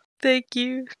 Thank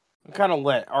you. I'm kind of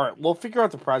lit. Alright, we'll figure out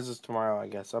the prizes tomorrow, I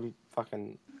guess. I'm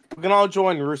fucking... We can all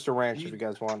join Rooster Ranch if you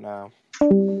guys want now.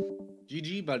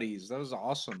 GG, buddies. That was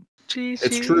awesome. GG.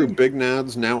 It's true. Big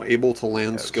Nads now able to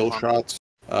land skill shots.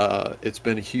 It's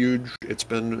been huge. It's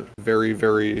been very,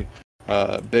 very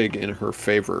big in her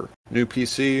favor. New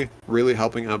PC really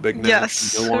helping out Big Nads.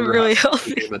 Yes, no longer really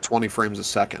helping at 20 frames a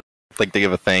second. I'd like to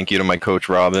give a thank you to my coach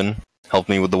Robin. Helped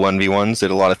me with the 1v1s,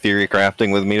 did a lot of theory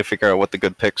crafting with me to figure out what the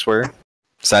good picks were.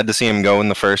 Sad to see him go in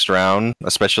the first round,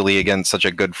 especially against such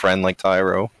a good friend like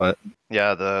Tyro. But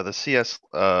yeah, the CS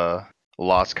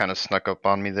loss kind of snuck up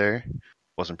on me there.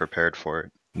 Wasn't prepared for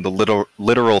it. The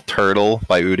literal turtle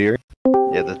by Udyr.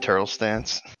 Yeah, the turtle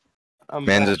stance.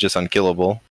 Man's is just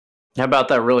unkillable. How about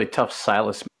that really tough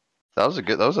Sylas? That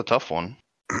was a tough one.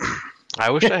 I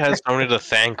wish I had somebody to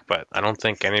thank, but I don't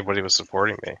think anybody was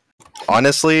supporting me.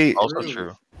 Honestly, also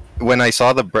true. When I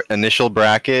saw the initial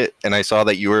bracket and I saw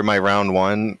that you were my round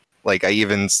one, like I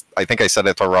think I said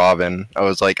it to Robin. I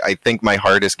was like, I think my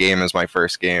hardest game is my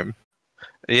first game.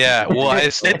 Yeah, well, I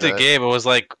said to Gabe, it was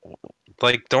like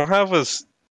don't have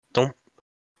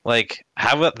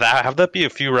that be a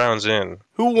few rounds in.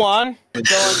 Who won? Who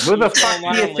the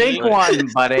fuck do you think won,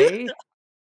 buddy?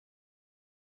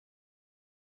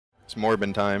 It's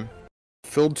Morbin time.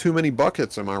 Filled too many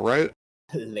buckets, am I right?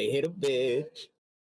 Later, bitch.